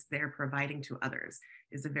benefits they're providing to others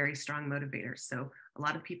is a very strong motivator. So a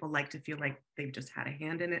lot of people like to feel like they've just had a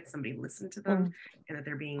hand in it, somebody listened to them, and that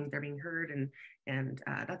they're being heard, and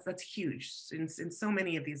that's huge. In so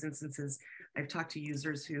many of these instances, I've talked to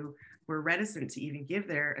users who were reticent to even give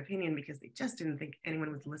their opinion because they just didn't think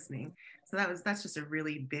anyone was listening. So that's just a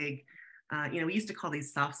really big, we used to call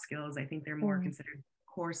these soft skills. I think they're more considered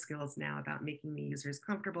core skills now, about making the users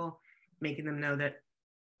comfortable, making them know that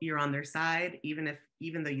you're on their side, even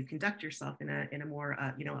though you conduct yourself in a more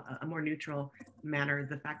a more neutral manner.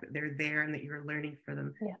 The fact that they're there and that you're learning for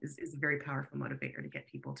them is a very powerful motivator to get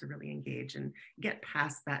people to really engage and get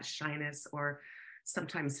past that shyness or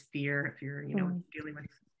sometimes fear. If you're dealing with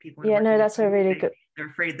people, that's a really good. They're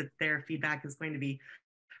afraid that their feedback is going to be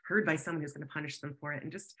heard by someone who's going to punish them for it,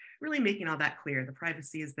 and just really making all that clear. The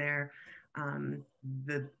privacy is there.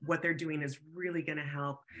 What they're doing is really going to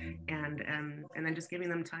help, and then just giving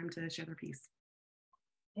them time to share their piece.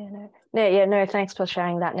 Thanks for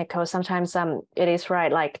sharing that, Nicole. Sometimes it is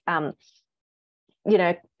right, like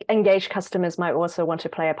engaged customers might also want to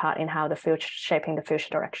play a part in how shaping the future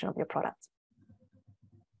direction of your product.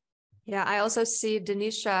 Yeah, I also see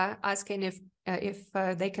Denisha asking if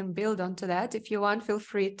they can build onto that. If you want, feel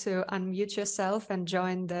free to unmute yourself and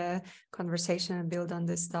join the conversation and build on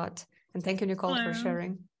this thought. And thank you, Nicole, for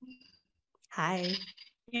sharing. Hi.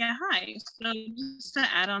 Yeah, hi. So just to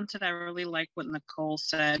add on to that, I really like what Nicole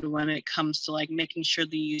said when it comes to like making sure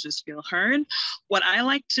the users feel heard. What I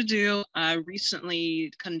like to do, I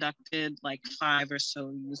recently conducted like 5 or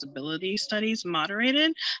so usability studies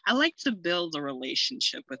moderated. I like to build a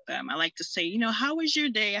relationship with them. I like to say, how was your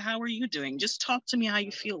day? How are you doing? Just talk to me how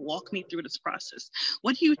you feel. Walk me through this process.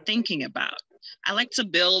 What are you thinking about? I like to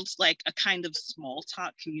build like a kind of small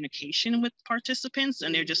talk communication with participants,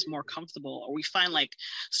 and they're just more comfortable, or we find like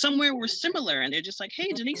somewhere we're similar and they're just like,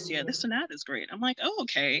 hey, Denicia, this and that is great. I'm like, oh,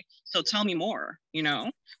 okay. So tell me more,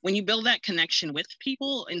 when you build that connection with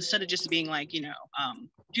people, instead of just being like,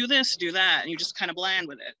 do this, do that, and you're just kind of bland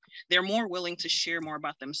with it, they're more willing to share more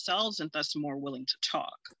about themselves and thus more willing to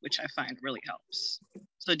talk, which I find really helps.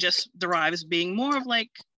 So just derives being more of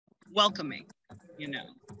like welcoming,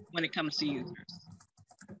 when it comes to users.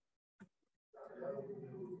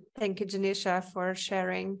 Thank you, Janisha, for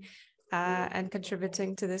sharing and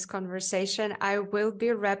contributing to this conversation. I will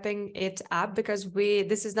be wrapping it up because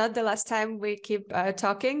this is not the last time we keep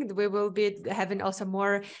talking. We will be having also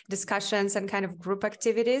more discussions and kind of group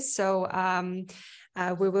activities. So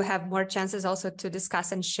we will have more chances also to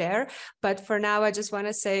discuss and share. But for now, I just want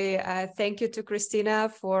to say thank you to Christina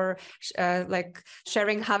for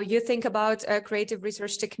sharing how you think about creative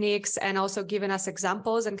research techniques, and also giving us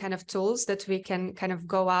examples and kind of tools that we can kind of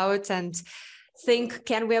go out and think,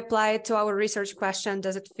 can we apply it to our research question?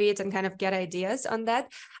 Does it fit? And kind of get ideas on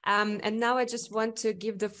that. And now I just want to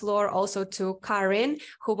give the floor also to Karin,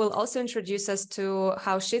 who will also introduce us to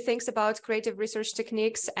how she thinks about creative research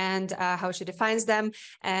techniques and how she defines them,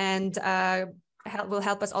 and will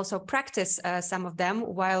help us also practice some of them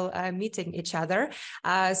while meeting each other.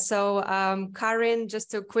 So Karin, just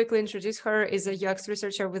to quickly introduce her, is a UX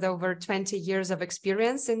researcher with over 20 years of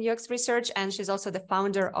experience in UX research, and she's also the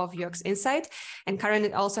founder of UXinsight. And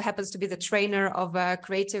Karin also happens to be the trainer of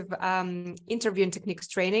creative interviewing techniques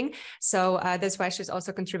training. So that's why she's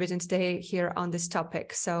also contributing today here on this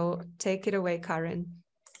topic. So take it away, Karin.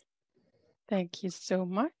 Thank you so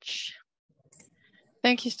much.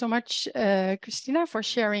 Thank you so much, Christina, for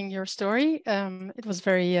sharing your story. It was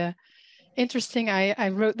very interesting. I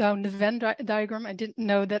wrote down the Venn diagram. I didn't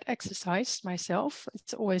know that exercise myself.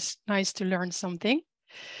 It's always nice to learn something.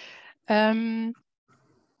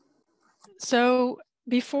 So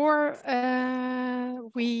before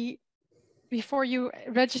you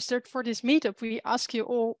registered for this meetup, we asked you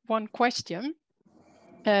all one question.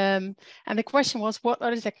 And the question was, what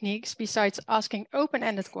other techniques besides asking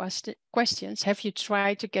open-ended questions have you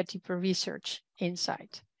tried to get deeper research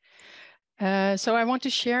insight? So I want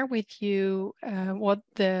to share with you what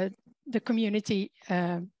the community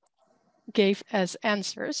gave as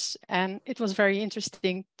answers, and it was very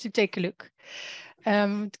interesting to take a look.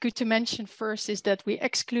 Good to mention first is that we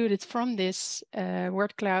excluded from this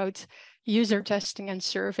word cloud user testing and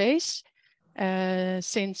surveys,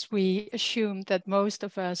 since we assumed that most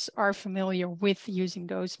of us are familiar with using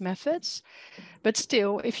those methods. But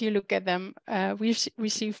still, if you look at them, we've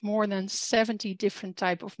received more than 70 different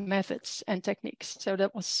types of methods and techniques. So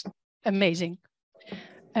that was amazing.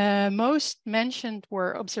 Most mentioned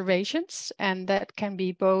were observations, and that can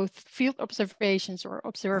be both field observations or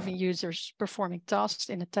observing users performing tasks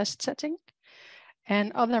in a test setting.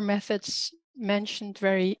 And other methods mentioned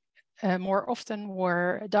very more often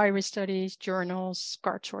were diary studies, journals,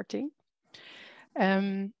 card sorting.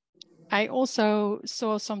 I also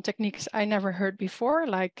saw some techniques I never heard before,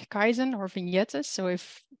 like Kaizen or vignettes. So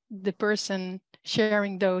if the person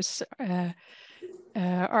sharing those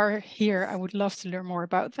are here, I would love to learn more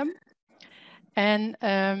about them. And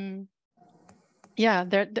yeah,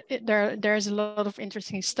 there's a lot of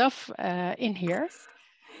interesting stuff in here.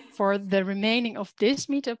 For the remaining of this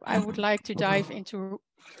meetup, I would like to dive into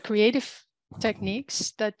creative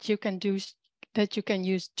techniques that you can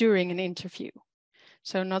use during an interview.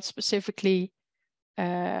 So not specifically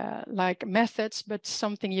like methods, but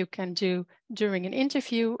something you can do during an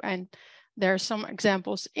interview. And there are some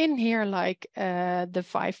examples in here, like the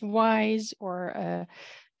 5 whys or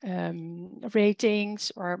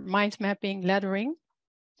ratings or mind mapping, lettering,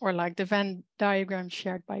 or like the Venn diagram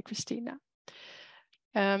shared by Christina.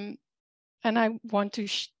 And I want to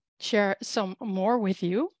share some more with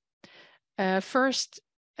you. First,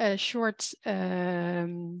 a short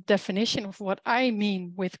definition of what I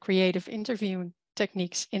mean with creative interviewing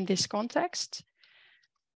techniques in this context.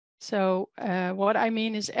 So what I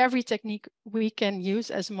mean is every technique we can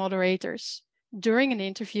use as moderators during an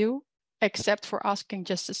interview, except for asking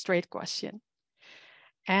just a straight question.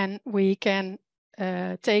 And we can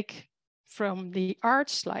take from the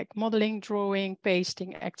arts like modeling, drawing,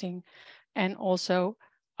 pasting, acting, and also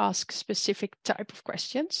ask specific type of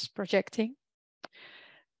questions, projecting.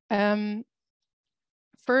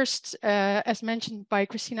 First, as mentioned by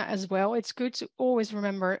Christina as well, it's good to always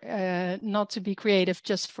remember not to be creative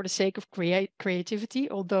just for the sake of creativity,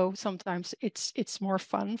 although sometimes it's more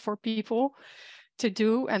fun for people to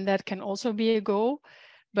do, and that can also be a goal.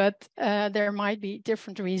 But there might be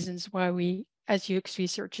different reasons why we, as UX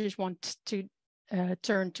researchers, want to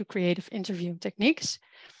turn to creative interviewing techniques.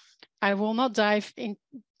 I will not dive in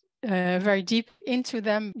very deep into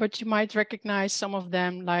them, but you might recognize some of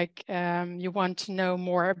them, like you want to know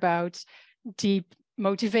more about deep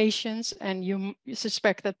motivations, and you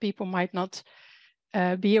suspect that people might not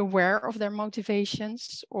be aware of their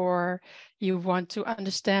motivations, or you want to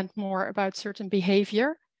understand more about certain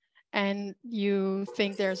behavior and you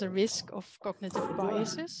think there's a risk of cognitive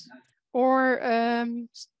biases, or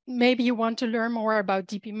maybe you want to learn more about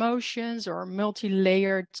deep emotions or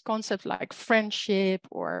multi-layered concepts like friendship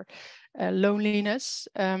or loneliness.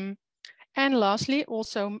 And lastly,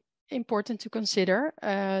 also important to consider,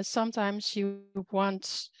 sometimes you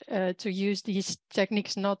want to use these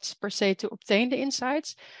techniques not per se to obtain the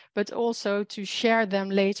insights, but also to share them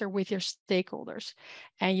later with your stakeholders.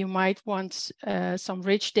 And you might want some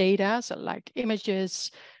rich data, so like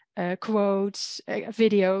images, quotes,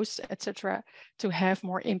 videos, etc., to have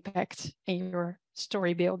more impact in your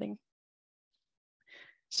story building.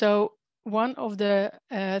 So one of the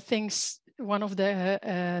things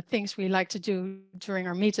we like to do during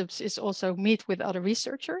our meetups is also meet with other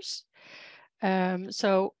researchers.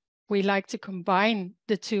 So we like to combine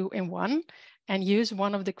the two in one and use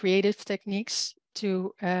one of the creative techniques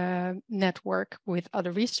to network with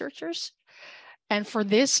other researchers. And for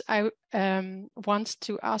this, I want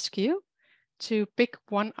to ask you to pick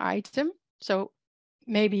one item. So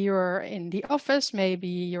maybe you're in the office, maybe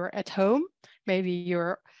you're at home, maybe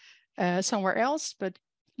you're somewhere else, but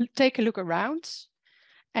take a look around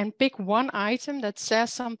and pick one item that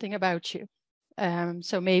says something about you.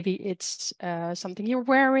 So maybe it's something you're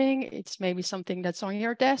wearing, it's maybe something that's on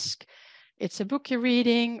your desk, it's a book you're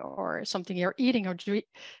reading, or something you're eating or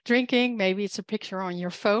drinking, maybe it's a picture on your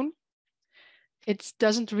phone. It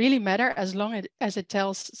doesn't really matter as long as it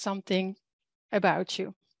tells something about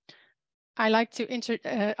you. I like to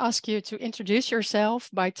ask you to introduce yourself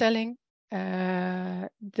by telling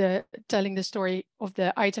the story of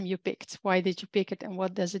the item you picked. Why did you pick it and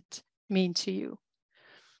what does it mean to you?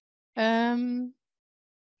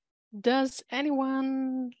 Does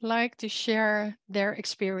anyone like to share their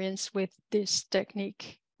experience with this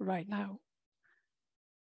technique right now?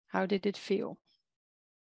 How did it feel?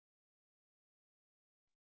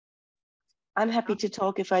 I'm happy to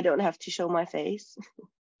talk if I don't have to show my face.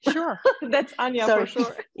 Sure. That's Anya sorry. for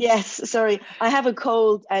sure. Yes, sorry. I have a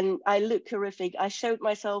cold and I look horrific. I showed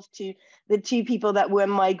myself to the 2 people that were in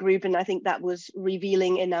my group, and I think that was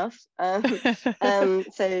revealing enough.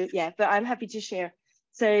 So yeah, but I'm happy to share.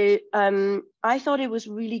 So I thought it was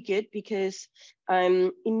really good because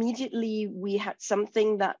immediately we had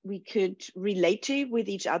something that we could relate to with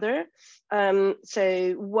each other.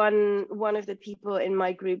 So one of the people in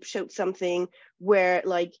my group showed something where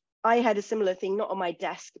like I had a similar thing, not on my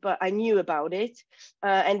desk, but I knew about it,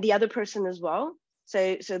 and the other person as well.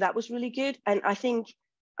 So that was really good. And I think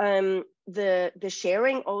the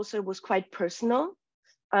sharing also was quite personal.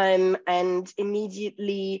 And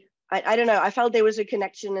immediately, I don't know, I felt there was a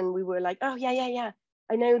connection, and we were like, oh yeah,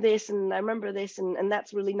 I know this, and I remember this, and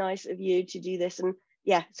that's really nice of you to do this. And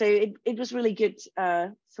yeah, so it was really good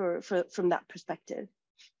from that perspective.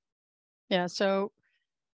 Yeah, so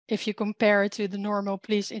if you compare it to the normal,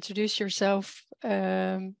 please introduce yourself.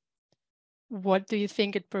 What do you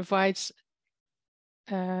think it provides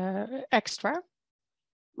extra?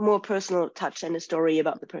 More personal touch and a story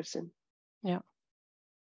about the person. Yeah.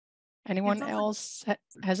 Anyone else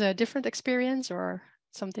has a different experience or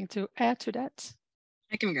something to add to that?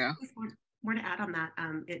 I can go. More to add on that.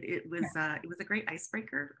 It was a great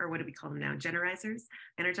icebreaker, or what do we call them now? Energizers,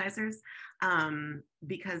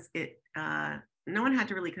 because no one had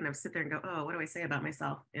to really kind of sit there and go, oh, what do I say about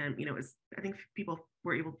myself? And I think people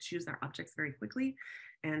were able to choose their objects very quickly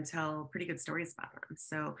and tell pretty good stories about them.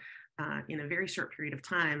 So in a very short period of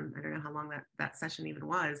time, I don't know how long that session even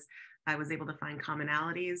was, I was able to find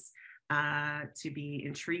commonalities, to be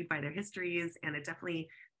intrigued by their histories, and it definitely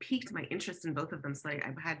piqued my interest in both of them. So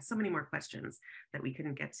I had so many more questions that we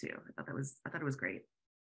couldn't get to. I thought it was great.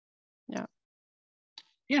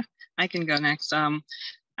 Yeah, I can go next.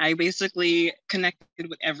 I basically connected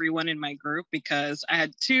with everyone in my group because I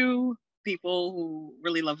had two people who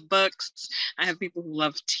really love books. I have people who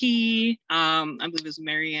love tea. I believe it's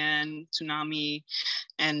Marianne, Tsunami,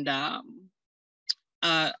 and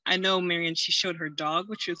I know Marianne, she showed her dog,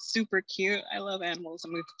 which was super cute. I love animals.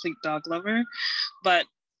 I'm a complete dog lover. But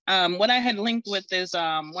what I had linked with is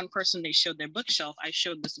one person, they showed their bookshelf. I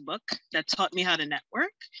showed this book that taught me how to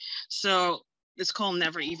network. So it's called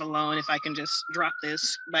Never Eve Alone, if I can just drop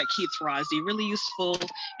this, by Keith Razi. Really useful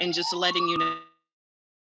in just letting you know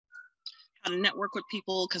how to network with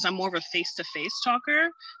people, because I'm more of a face-to-face talker.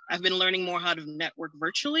 I've been learning more how to network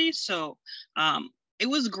virtually. So it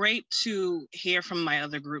was great to hear from my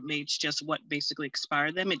other group mates just what basically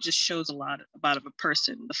inspired them. It just shows a lot about a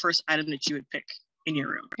person, the first item that you would pick in your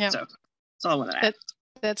room. Yeah. So that's all I want to add.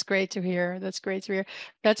 That's great to hear. That's great to hear.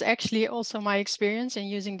 That's actually also my experience in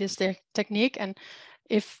using this technique. And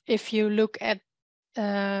if you look at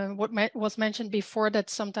what was mentioned before,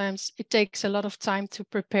 that sometimes it takes a lot of time to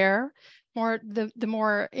prepare the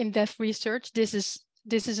more in-depth research. This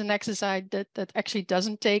is an exercise that actually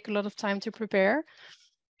doesn't take a lot of time to prepare,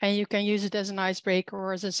 and you can use it as an icebreaker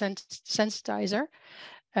or as a sensitizer.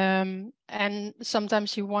 And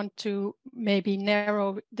sometimes you want to maybe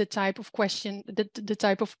narrow the type of question, the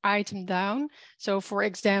type of item down. So for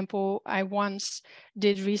example, I once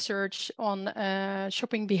did research on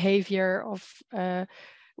shopping behavior of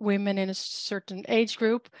women in a certain age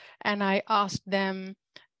group, and I asked them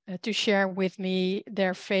to share with me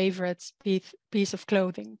their favorite piece of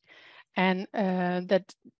clothing. And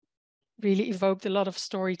that really evoked a lot of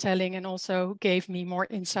storytelling and also gave me more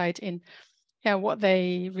insight in what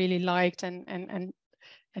they really liked and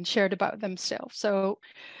shared about themselves. So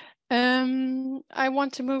I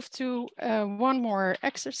want to move to one more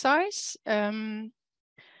exercise. I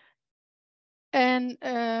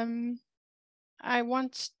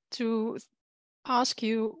want to ask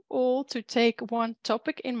you all to take one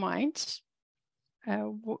topic in mind,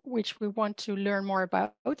 which we want to learn more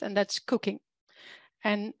about, and that's cooking.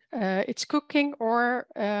 And it's cooking or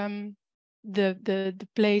the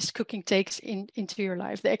place cooking takes into your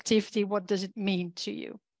life, the activity. What does it mean to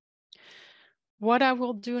you? What I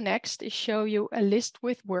will do next is show you a list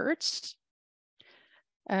with words.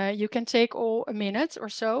 You can take all a minute or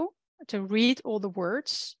so to read all the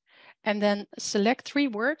words, and then select 3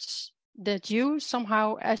 words that you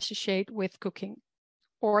somehow associate with cooking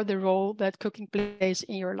or the role that cooking plays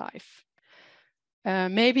in your life.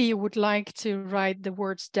 Maybe you would like to write the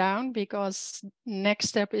words down, because next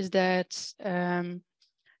step is that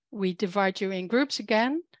we divide you in groups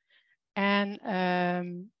again,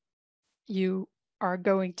 and you are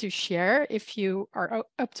going to share, if you are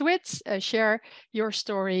up to it, share your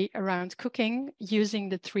story around cooking using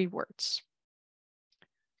the 3 words.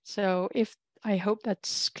 So I hope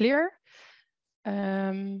that's clear,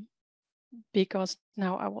 because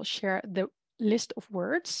now I will share the list of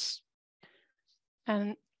words.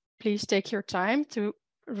 And please take your time to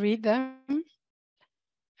read them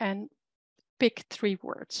and pick 3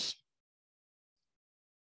 words.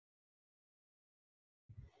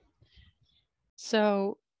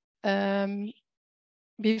 So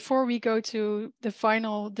before we go to the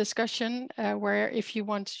final discussion, where if you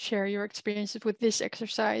want to share your experiences with this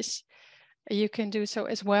exercise, you can do so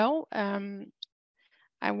as well.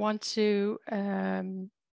 I want to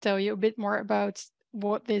tell you a bit more about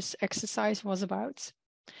what this exercise was about.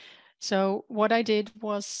 So what I did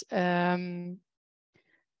was I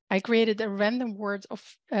created a random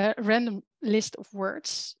random list of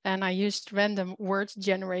words, and I used random word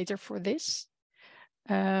generator for this.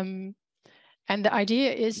 And the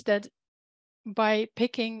idea is that by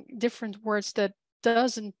picking different words that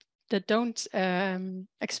don't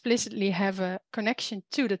explicitly have a connection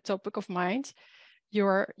to the topic of mind,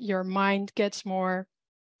 your mind gets more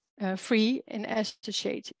free in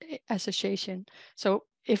association. So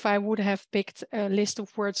if I would have picked a list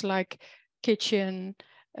of words like kitchen,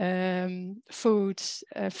 food,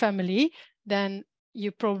 family, then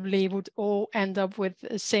you probably would all end up with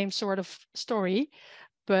the same sort of story.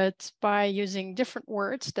 But by using different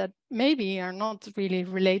words that maybe are not really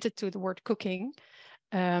related to the word cooking,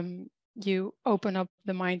 you open up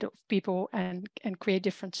the mind of people and create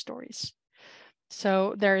different stories.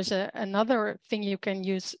 So there's another thing you can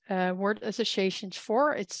use word associations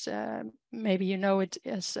for. It's maybe you know it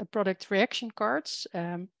as product reaction cards.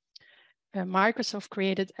 Microsoft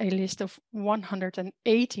created a list of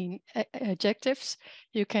 118 adjectives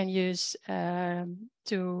you can use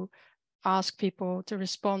to ask people to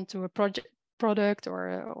respond to a product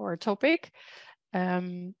or a topic.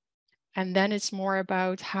 And then it's more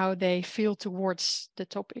about how they feel towards the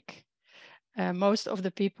topic. Most of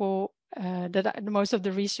the people, most of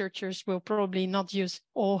the researchers will probably not use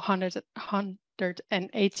all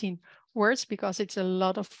 118 words because it's a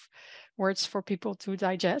lot of words for people to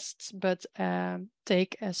digest, but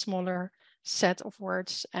take a smaller set of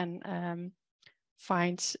words and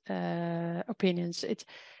find opinions.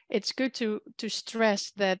 It's good to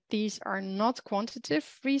stress that these are not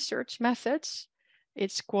quantitative research methods.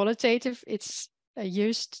 It's qualitative. It's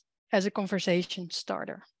used as a conversation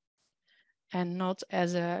starter and not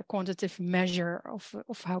as a quantitative measure of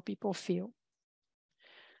how people feel.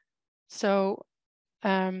 So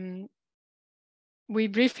we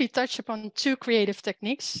briefly touch upon two creative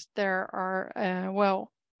techniques. There are,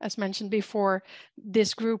 well, as mentioned before,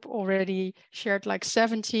 this group already shared like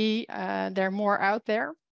 70. There are more out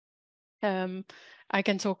there. I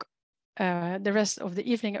can talk the rest of the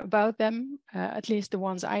evening about them, at least the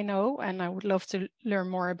ones I know, and I would love to learn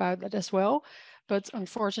more about that as well. But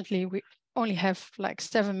unfortunately, we only have like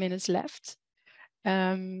 7 minutes left.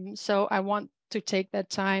 So I want to take that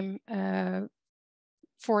time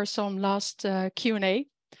for some last Q&A.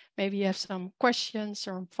 Maybe you have some questions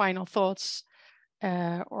or final thoughts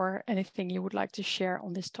or anything you would like to share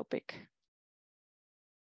on this topic.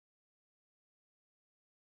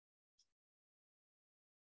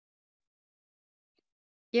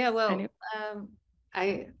 Yeah, well,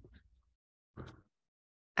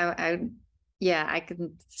 yeah, I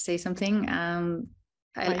can say something.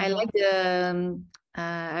 I like the.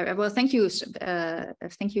 Well, thank you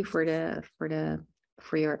for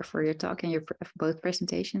your talk and your both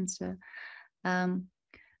presentations.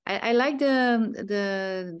 I like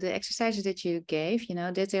the exercises that you gave. You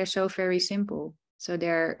know that they're so very simple. So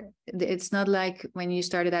it's not like when you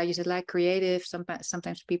started out, you said like creative.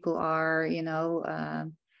 Sometimes people are, you know,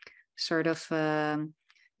 sort of,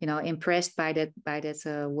 you know, impressed by that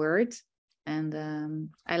word. And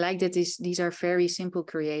I like that these are very simple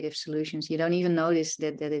creative solutions. You don't even notice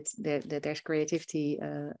that there's creativity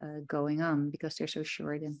going on because they're so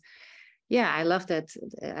short. And yeah, I love that.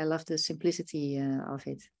 I love the simplicity of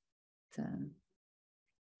it.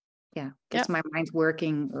 Yeah, gets my mind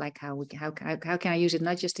working. Like how can I use it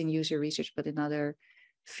not just in user research but in other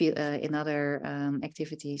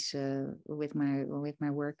activities with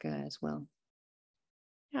my work as well.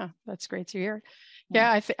 Yeah, that's great to hear.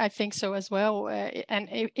 Yeah, I think so as well. And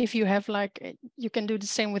if you have like, you can do the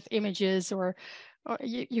same with images, or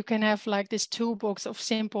you can have like this toolbox of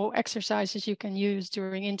simple exercises you can use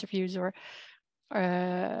during interviews or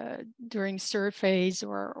during surveys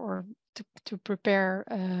or to prepare,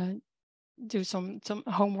 do some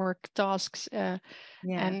homework tasks.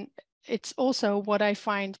 And it's also what I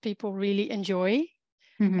find people really enjoy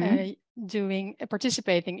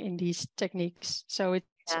participating in these techniques. So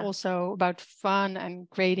it's also about fun and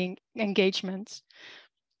grading engagement.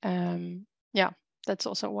 Yeah, that's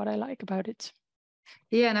also what I like about it.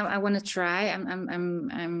 Yeah, and I want to try.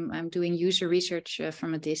 I'm doing user research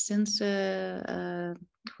from a distance for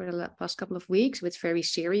the past couple of weeks with very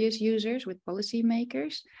serious users, with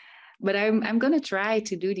policymakers. But I'm going to try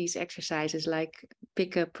to do these exercises like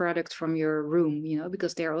pick a product from your room, you know,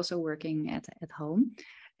 because they're also working at home,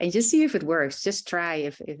 and just see if it works. Just try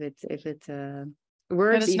if it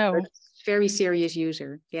works. Even if it's very serious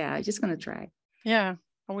user. Yeah, I'm just gonna try. Yeah,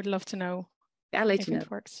 I would love to know. I'll let you know. It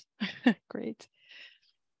works. Great.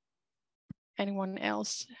 Anyone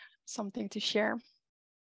else? Something to share?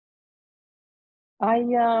 I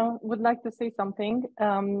would like to say something.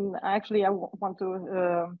 Actually, I want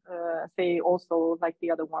to say also, like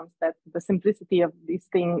the other ones, that the simplicity of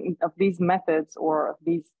these methods or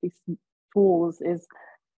these tools is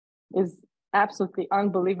absolutely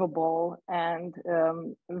unbelievable and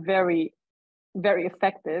very, very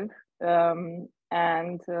effective.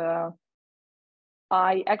 And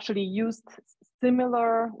I actually used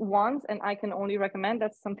similar ones, and I can only recommend.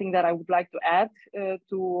 That's something that I would like to add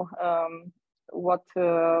to what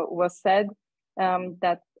was said,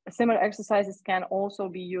 that similar exercises can also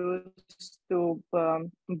be used to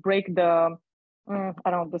break the I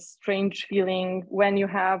don't know, the strange feeling when you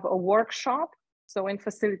have a workshop, so in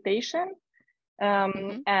facilitation,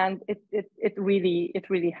 and it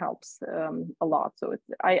really helps a lot. So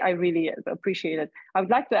I really appreciate it. I would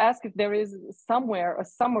like to ask if there is somewhere a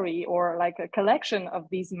summary or like a collection of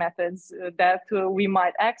these methods that we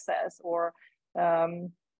might access, or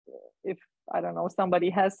if, I don't know, somebody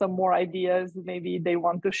has some more ideas, maybe they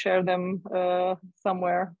want to share them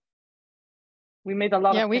somewhere. We made a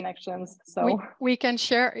lot of connections, so we can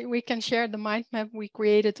share the mind map we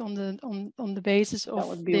created on the basis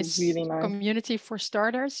of this really nice community for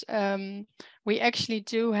starters. We actually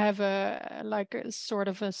do have a sort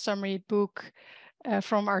of a summary book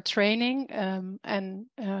from our training, and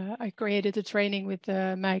I created a training with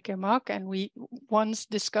Mike and Mark, and we once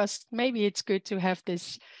discussed maybe it's good to have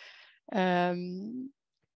this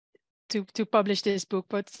to publish this book,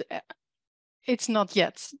 but it's not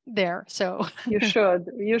yet there. So you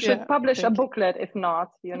should publish a booklet, if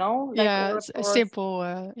not, you know, like, a simple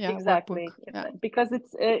exactly workbook. Because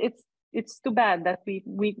it's too bad that we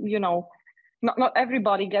you know, not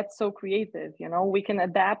everybody gets so creative, you know. We can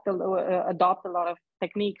adopt a lot of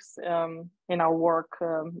techniques in our work.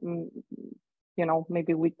 You know,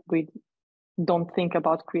 maybe we don't think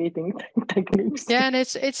about creating techniques. Yeah, and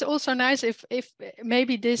it's also nice if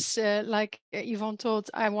maybe this like Yvonne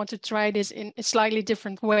told, I want to try this in a slightly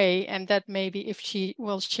different way, and that maybe if she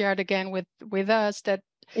will share it again with us, that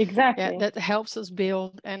exactly that helps us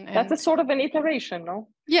build, and that's a sort of an iteration, no?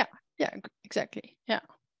 Yeah, exactly. Yeah,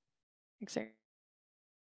 exactly.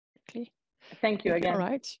 Thank you again. All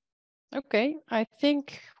right. Okay, I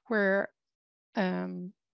think we're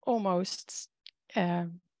almost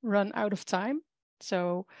run out of time,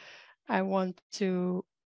 so I want to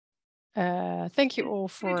thank you all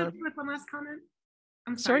for. Can I jump in with one last comment?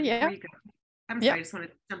 I'm sorry. Yeah. I'm sorry. I just want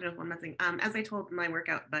to jump in with one last thing. As I told my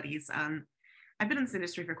workout buddies, I've been in this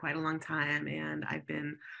industry for quite a long time, and I've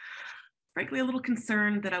been frankly a little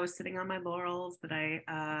concerned that I was sitting on my laurels, that I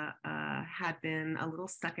had been a little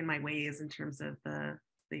stuck in my ways in terms of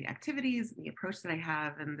the activities and the approach that I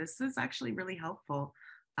have, and this is actually really helpful.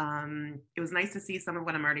 It was nice to see some of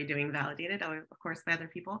what I'm already doing validated, of course, by other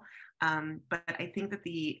people. But I think that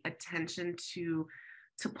the attention to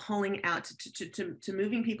pulling out, to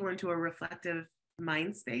moving people into a reflective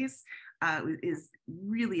mind space is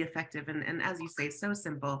really effective. And as you say, so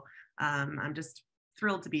simple. I'm just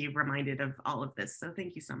thrilled to be reminded of all of this. So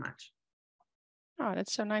thank you so much. Oh,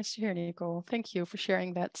 that's so nice to hear, Nicole. Thank you for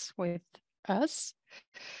sharing that with us.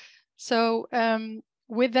 So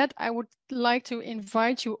with that, I would like to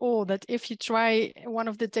invite you all that if you try one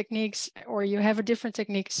of the techniques or you have a different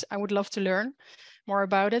techniques, I would love to learn more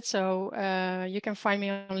about it. So you can find me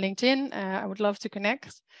on LinkedIn. I would love to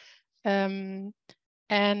connect. And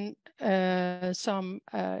some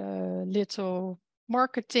little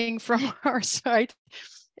marketing from our side.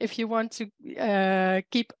 If you want to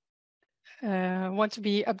want to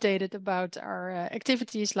be updated about our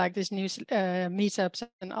activities like this news meetups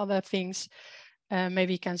and other things,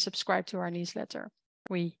 maybe you can subscribe to our newsletter.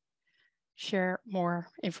 We share more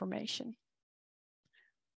information.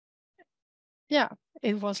 Yeah,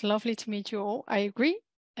 it was lovely to meet you all. I agree.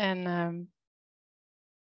 And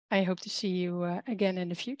I hope to see you again in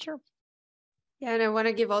the future. Yeah, and I want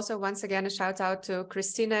to give also once again a shout out to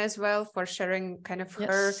Christina as well for sharing kind of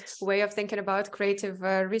her way of thinking about creative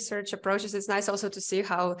research approaches. It's nice also to see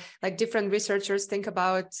how like different researchers think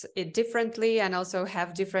about it differently and also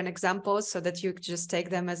have different examples so that you just take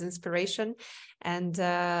them as inspiration. And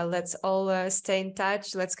let's all stay in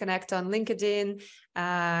touch. Let's connect on LinkedIn.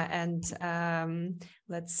 and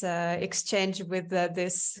let's exchange with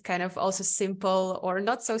this kind of also simple or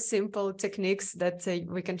not so simple techniques that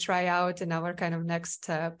we can try out in our kind of next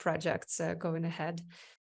projects going ahead.